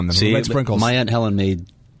sprinkles on them, See, red sprinkles. my Aunt Helen made,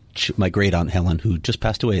 my great Aunt Helen, who just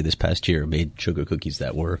passed away this past year, made sugar cookies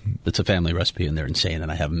that were, it's a family recipe and they're insane,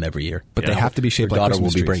 and I have them every year. But they have to be shaped Her like daughter will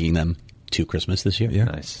Christmas be trees. bringing them to Christmas this year. Yeah.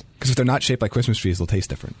 Nice. Because if they're not shaped like Christmas trees, they'll taste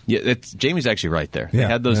different. Yeah, Jamie's actually right there. Yeah. They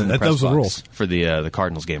had those in the Yeah, press those are box the rules. for the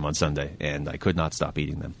Cardinals game on Sunday, and I could not stop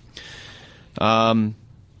eating them.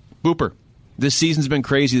 Booper, this season's been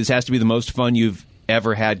crazy. This has to be the most fun you've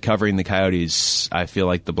ever had covering the Coyotes. I feel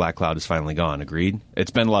like the black cloud is finally gone. Agreed?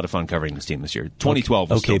 It's been a lot of fun covering this team this year. 2012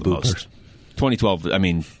 was Okay, still the Booper. most. 2012, I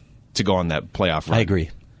mean, to go on that playoff run. I agree.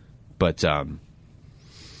 But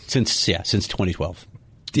Since 2012.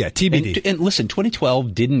 Yeah, TBD. And listen,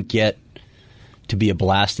 2012 didn't get to be a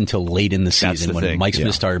blast until late in the season the when thing, Mike Smith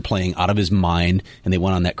yeah. started playing out of his mind, and they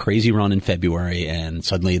went on that crazy run in February, and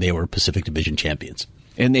suddenly they were Pacific Division champions.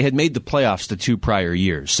 and they had made the playoffs the 2 prior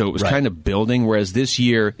years, so it was Right. kind of building, whereas this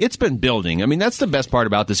year, it's been building. I mean, that's the best part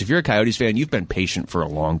about this. If you're a Coyotes fan, you've been patient for a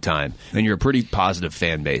long time, and you're a pretty positive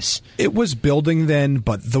fan base. It was building then,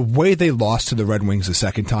 but the way they lost to the Red Wings the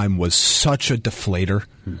second time was such a deflator,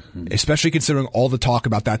 especially considering all the talk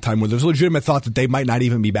about that time where there's legitimate thought that they might not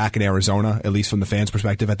even be back in Arizona, at least from the fans'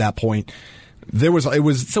 perspective at that point. It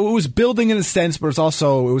was building in a sense, but it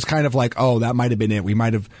was kind of like, oh, that might have been it. We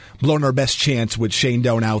might have blown our best chance with Shane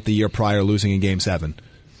Doan out the year prior, losing in Game 7.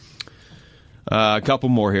 A couple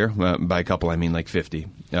more here. By a couple, I mean like 50.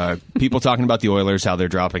 People talking about the Oilers, how they're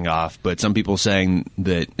dropping off, but some people saying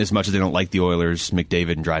that as much as they don't like the Oilers,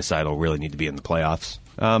 McDavid and Draisaitl really need to be in the playoffs.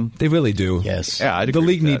 They really do. Yes. Yeah, I'd The agree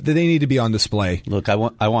league with that. they need to be on display. Look, I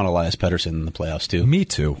want Elias Pettersson in the playoffs too. Me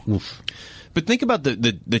too. But think about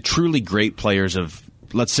the truly great players of,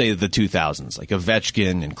 let's say, the 2000s, like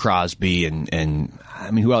Ovechkin and Crosby and I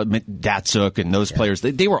mean, who else? Datsuk and those players.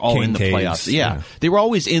 They were all Kane in the Taves, playoffs. Yeah, yeah. they were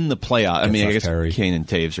always in the playoffs. I mean, I guess Perry. Kane and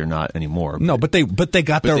Taves are not anymore. No, but they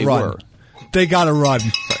got but their they run. were. They got to run.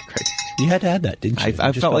 You had to add that, didn't you? I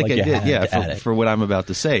You just felt like I you did, had to add it. for what I'm about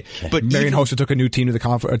to say. But Marion Hossa took a new team to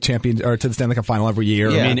the champions or to the Stanley Cup final every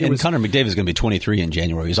year. Yeah. I mean, and Connor McDavid is going to be 23 in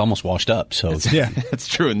January. He's almost washed up. So yeah, that's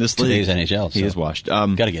true in this league. Today's NHL. He is washed.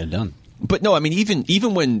 Got to get it done. But no, I mean,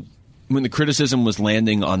 even when the criticism was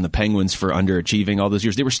landing on the Penguins for underachieving all those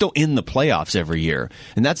years, they were still in the playoffs every year.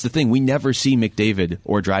 And that's the thing. We never see McDavid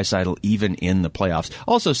or Draisaitl even in the playoffs.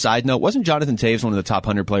 Also, side note, wasn't Jonathan Toews one of the top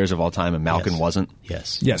 100 players of all time and Malkin wasn't?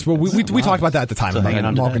 Yes. Well, we talked about that at the time. So hanging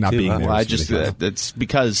on to Malkin that not too, being huh? there. Well, was it's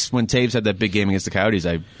because when Toews had that big game against the Coyotes,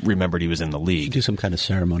 I remembered he was in the league. Do some kind of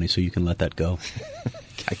ceremony so you can let that go.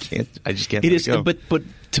 I just can't It let is, it go. but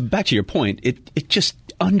back to your point, it just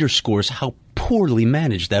underscores how poorly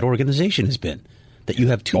managed that organization has been. That you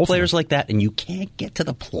have two players like that and you can't get to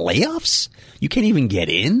the playoffs? You can't even get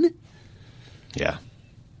in? Yeah.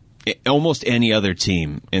 Almost any other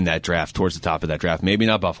team in that draft, towards the top of that draft, maybe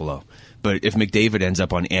not Buffalo, but if McDavid ends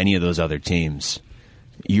up on any of those other teams,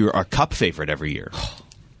 you're a cup favorite every year.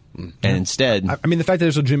 And instead... I mean, the fact that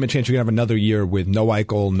there's a legitimate chance you're going to have another year with no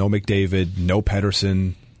Eichel, no McDavid, no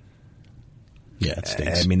Pettersson... Yeah, it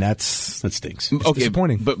stinks. I mean, that stinks. It's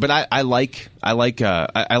disappointing. But I like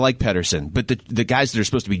Pettersson. But the guys that are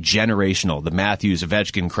supposed to be generational, the Matthews,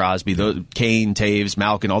 Ovechkin, Crosby, Kane, Taves,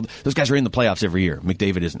 Malkin, all those guys are in the playoffs every year.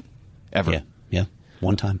 McDavid isn't ever. Yeah,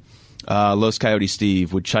 one time. Los Coyotes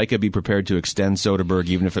Steve, would Chaika be prepared to extend Soderberg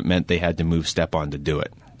even if it meant they had to move Stepan to do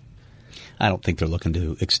it? I don't think they're looking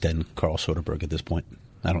to extend Carl Soderberg at this point.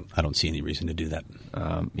 I don't see any reason to do that.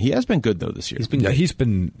 He has been good though this year. He's been good. He's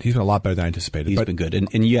been a lot better than I anticipated. He's been good,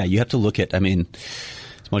 and yeah, you have to look at. I mean,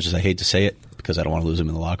 as much as I hate to say it, because I don't want to lose him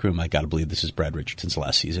in the locker room, I got to believe this is Brad Richardson's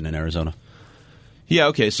last season in Arizona. Yeah.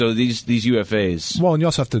 Okay. So these UFAs. Well, and you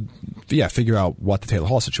also have to figure out what the Taylor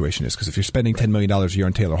Hall situation is, because if you're spending $10 million a year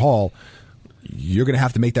on Taylor Hall, you're going to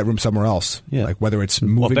have to make that room somewhere else. Yeah. Like whether it's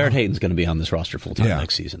moving. Well, Barrett Hayton's going to be on this roster full time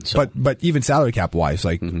next season. So. But even salary cap wise,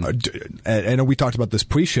 like I know we talked about this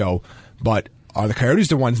pre-show, but are the Coyotes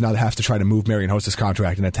the ones now that have to try to move Marion Hossa's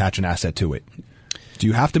contract and attach an asset to it? Do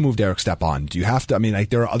you have to move Derek Stepan? Do you have to? I mean, like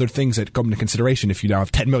there are other things that come into consideration if you now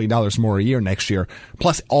have $10 million more a year next year,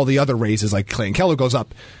 plus all the other raises. Like Clayton Keller goes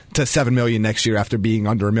up to $7 million next year after being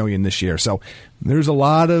under $1 million this year. So there's a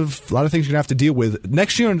lot of things you're gonna have to deal with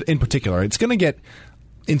next year in particular. It's going to get,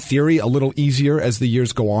 in theory, a little easier as the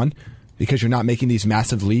years go on, because you're not making these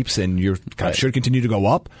massive leaps and you're should continue to go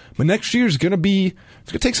up. But next year is going to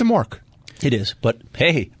take some work. It is. But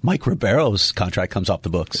hey, Mike Ribeiro's contract comes off the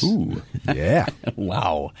books. Ooh, yeah.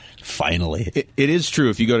 Wow. Finally. It is true.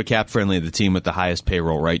 If you go to Cap Friendly, the team with the highest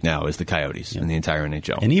payroll right now is the Coyotes in the entire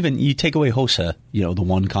NHL. And even you take away Hossa, the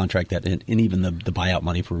one contract that, and even the buyout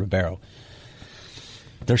money for Ribeiro.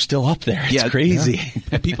 They're still up there. It's crazy.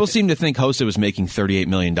 Yeah. People seem to think Hossa was making $38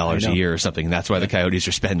 million a year or something, and that's why the Coyotes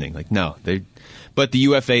are spending. Like, no. But the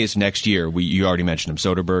UFAs next year, you already mentioned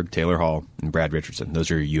them, Soderberg, Taylor Hall, and Brad Richardson.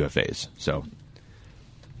 Those are your UFAs. So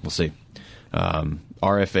we'll see.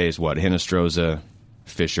 RFAs, Hinostroza,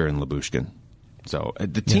 Fisher, and Lyubushkin. So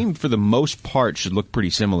the team, for the most part, should look pretty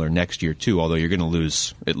similar next year, too, although you're going to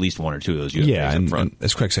lose at least one or two of those UFAs up front. And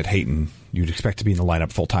as Craig said, Hayton, you'd expect to be in the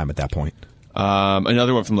lineup full-time at that point.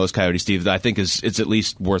 Another one from Los Coyotes, Steve, that I think it's at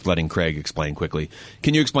least worth letting Craig explain quickly.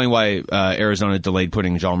 Can you explain why Arizona delayed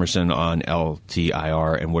putting Hjalmarsson on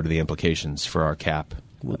LTIR, and what are the implications for our cap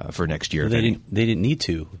for next year? They didn't need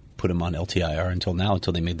to put him on LTIR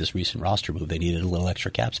until they made this recent roster move. They needed a little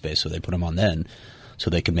extra cap space, so they put him on then, so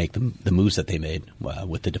they could make the moves that they made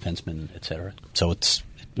with the defensemen, et cetera. So it's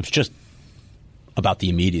just about the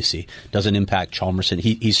immediacy. Doesn't impact Hjalmarsson.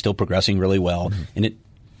 He's still progressing really well, and it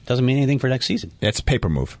doesn't mean anything for next season. It's a paper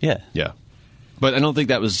move. Yeah. But I don't think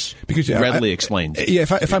that was readily explained. Yeah,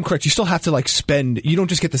 if I'm correct, you still have to spend. You don't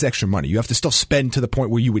just get this extra money. You have to still spend to the point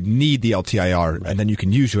where you would need the LTIR, and then you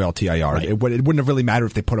can use your LTIR. Right. It wouldn't have really mattered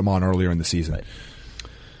if they put him on earlier in the season. Right.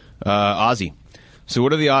 Ozzy. So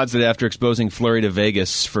what are the odds that after exposing Fleury to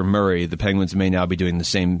Vegas for Murray, the Penguins may now be doing the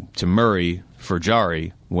same to Murray for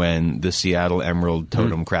Jarry when the Seattle Emerald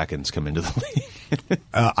Totem Krakens come into the league?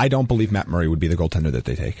 I don't believe Matt Murray would be the goaltender that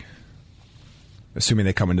they take, assuming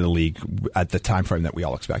they come into the league at the time frame that we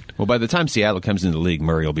all expect. Well, by the time Seattle comes into the league,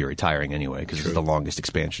 Murray will be retiring anyway, because it's the longest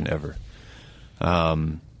expansion ever.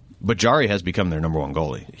 But Jarry has become their number one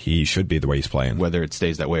goalie. He should be the way he's playing. Whether it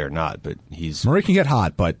stays that way or not, but Murray can get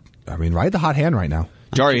hot, but, ride the hot hand right now.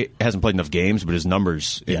 Jarry hasn't played enough games, but his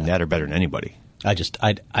numbers in net are better than anybody.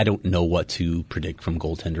 I don't know what to predict from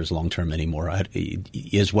goaltenders long term anymore.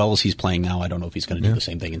 As well as he's playing now, I don't know if he's going to do the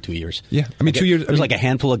same thing in 2 years. Yeah, I mean, 2 years. There's like a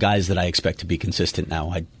handful of guys that I expect to be consistent now.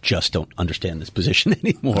 I just don't understand this position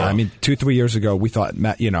anymore. I mean, 2-3 years ago, we thought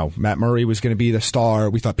Matt Murray was going to be the star.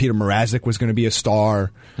 We thought Peter Mrazek was going to be a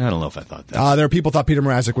star. I don't know if I thought that. There are people thought Peter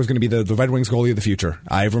Mrazek was going to be the Red Wings goalie of the future.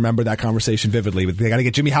 I remember that conversation vividly. But they got to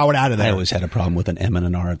get Jimmy Howard out of there. I always had a problem with an M and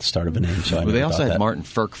an R at the start of a name. So they also had Martin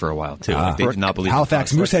Firk for a while too. They did not believe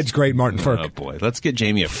Halifax Moosehead's great. Martin Firk. Oh boy, let's get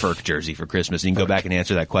Jamie a Firk jersey for Christmas. And you can go back and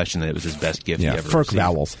answer that question. That it was his best gift he ever Firk received.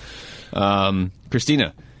 vowels.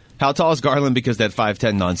 Christina, how tall is Garland? Because that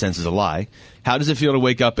 5'10" nonsense is a lie. How does it feel to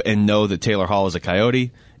wake up and know that Taylor Hall is a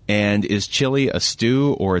Coyote? And is chili a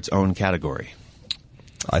stew or its own category?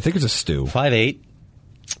 I think it's a stew. 5'8".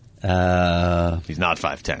 He's not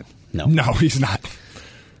 5'10". No, he's not.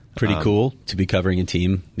 Pretty cool to be covering a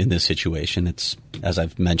team in this situation. It's, as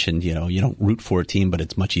I've mentioned, you don't root for a team, but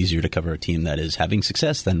it's much easier to cover a team that is having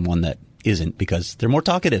success than one that isn't because they're more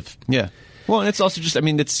talkative. Yeah. Well, and it's also just,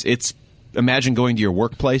 it's imagine going to your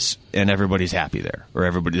workplace and everybody's happy there,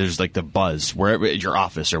 or there's like the buzz wherever at your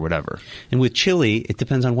office or whatever. And with chili, it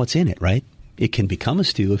depends on what's in it, right? It can become a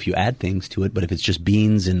stew if you add things to it, but if it's just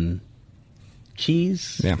beans and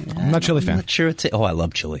cheese, I'm not a chili fan. I'm not sure it's. I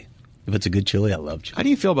love chili. If it's a good chili, I love chili. How do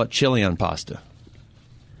you feel about chili on pasta?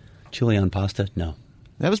 Chili on pasta? No.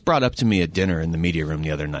 That was brought up to me at dinner in the media room the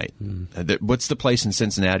other night. What's the place in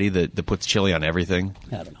Cincinnati that puts chili on everything?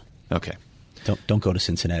 I don't know. Okay. Don't go to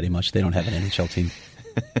Cincinnati much. They don't have an NHL team.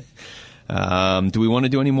 Do we want to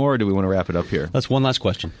do any more, or do we want to wrap it up here? That's one last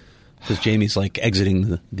question. Because Jamie's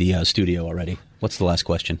exiting the studio already. What's the last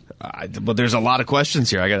question? Well, there's a lot of questions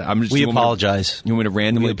here. We apologize. You want me to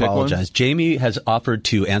randomly pick one? Jamie has offered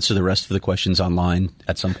to answer the rest of the questions online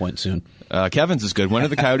at some point soon. Kevin's is good. When are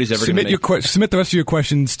the Coyotes ever going to submit the rest of your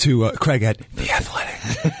questions to Craig at The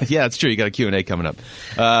Athletic. Yeah, that's true. You got a Q&A coming up.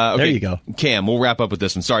 Okay. There you go. Cam, we'll wrap up with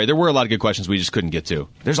this one. Sorry, there were a lot of good questions we just couldn't get to.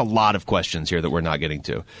 There's a lot of questions here that we're not getting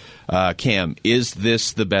to. Cam, is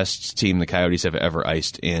this the best team the Coyotes have ever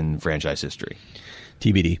iced in franchise history?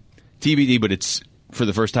 TBD. TBD, but it's for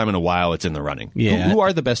the first time in a while it's in the running. Yeah. Who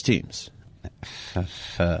are the best teams?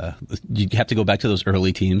 You have to go back to those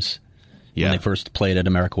early teams. Yeah. When they first played at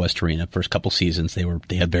America West Arena, first couple seasons,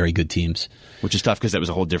 they had very good teams. Which is tough because that was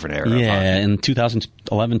a whole different era. Yeah, in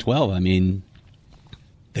 2011-12,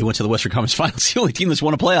 they went to the Western Conference Finals. It's the only team that's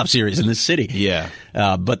won a playoff series in this city. Yeah.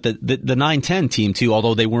 But the 9-10 team, too,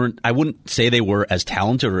 although they weren't, I wouldn't say they were as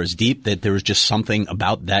talented or as deep, that there was just something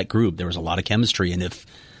about that group. There was a lot of chemistry, and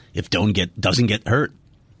if Doan doesn't get hurt,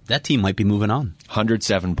 that team might be moving on.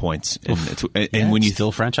 107 points. And when you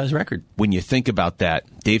still franchise record. When you think about that,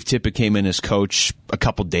 Dave Tippett came in as coach a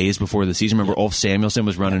couple days before the season. Remember, Ulf Samuelsson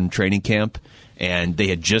was running training camp, and they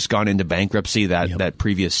had just gone into bankruptcy that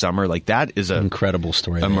previous summer. That is an incredible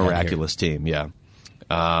story. A miraculous team, yeah.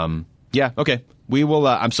 Okay. We will.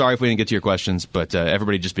 I'm sorry if we didn't get to your questions, but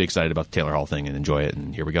everybody just be excited about the Taylor Hall thing and enjoy it,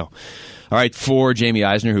 and here we go. All right, for Jamie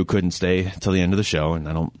Eisner, who couldn't stay till the end of the show, and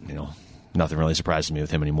I don't, nothing really surprises me with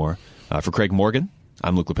him anymore. For Craig Morgan,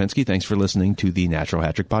 I'm Luke Lipinski. Thanks for listening to the Natural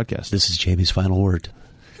Hat Trick Podcast. This is Jamie's final word.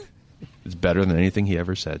 It's better than anything he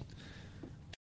ever said.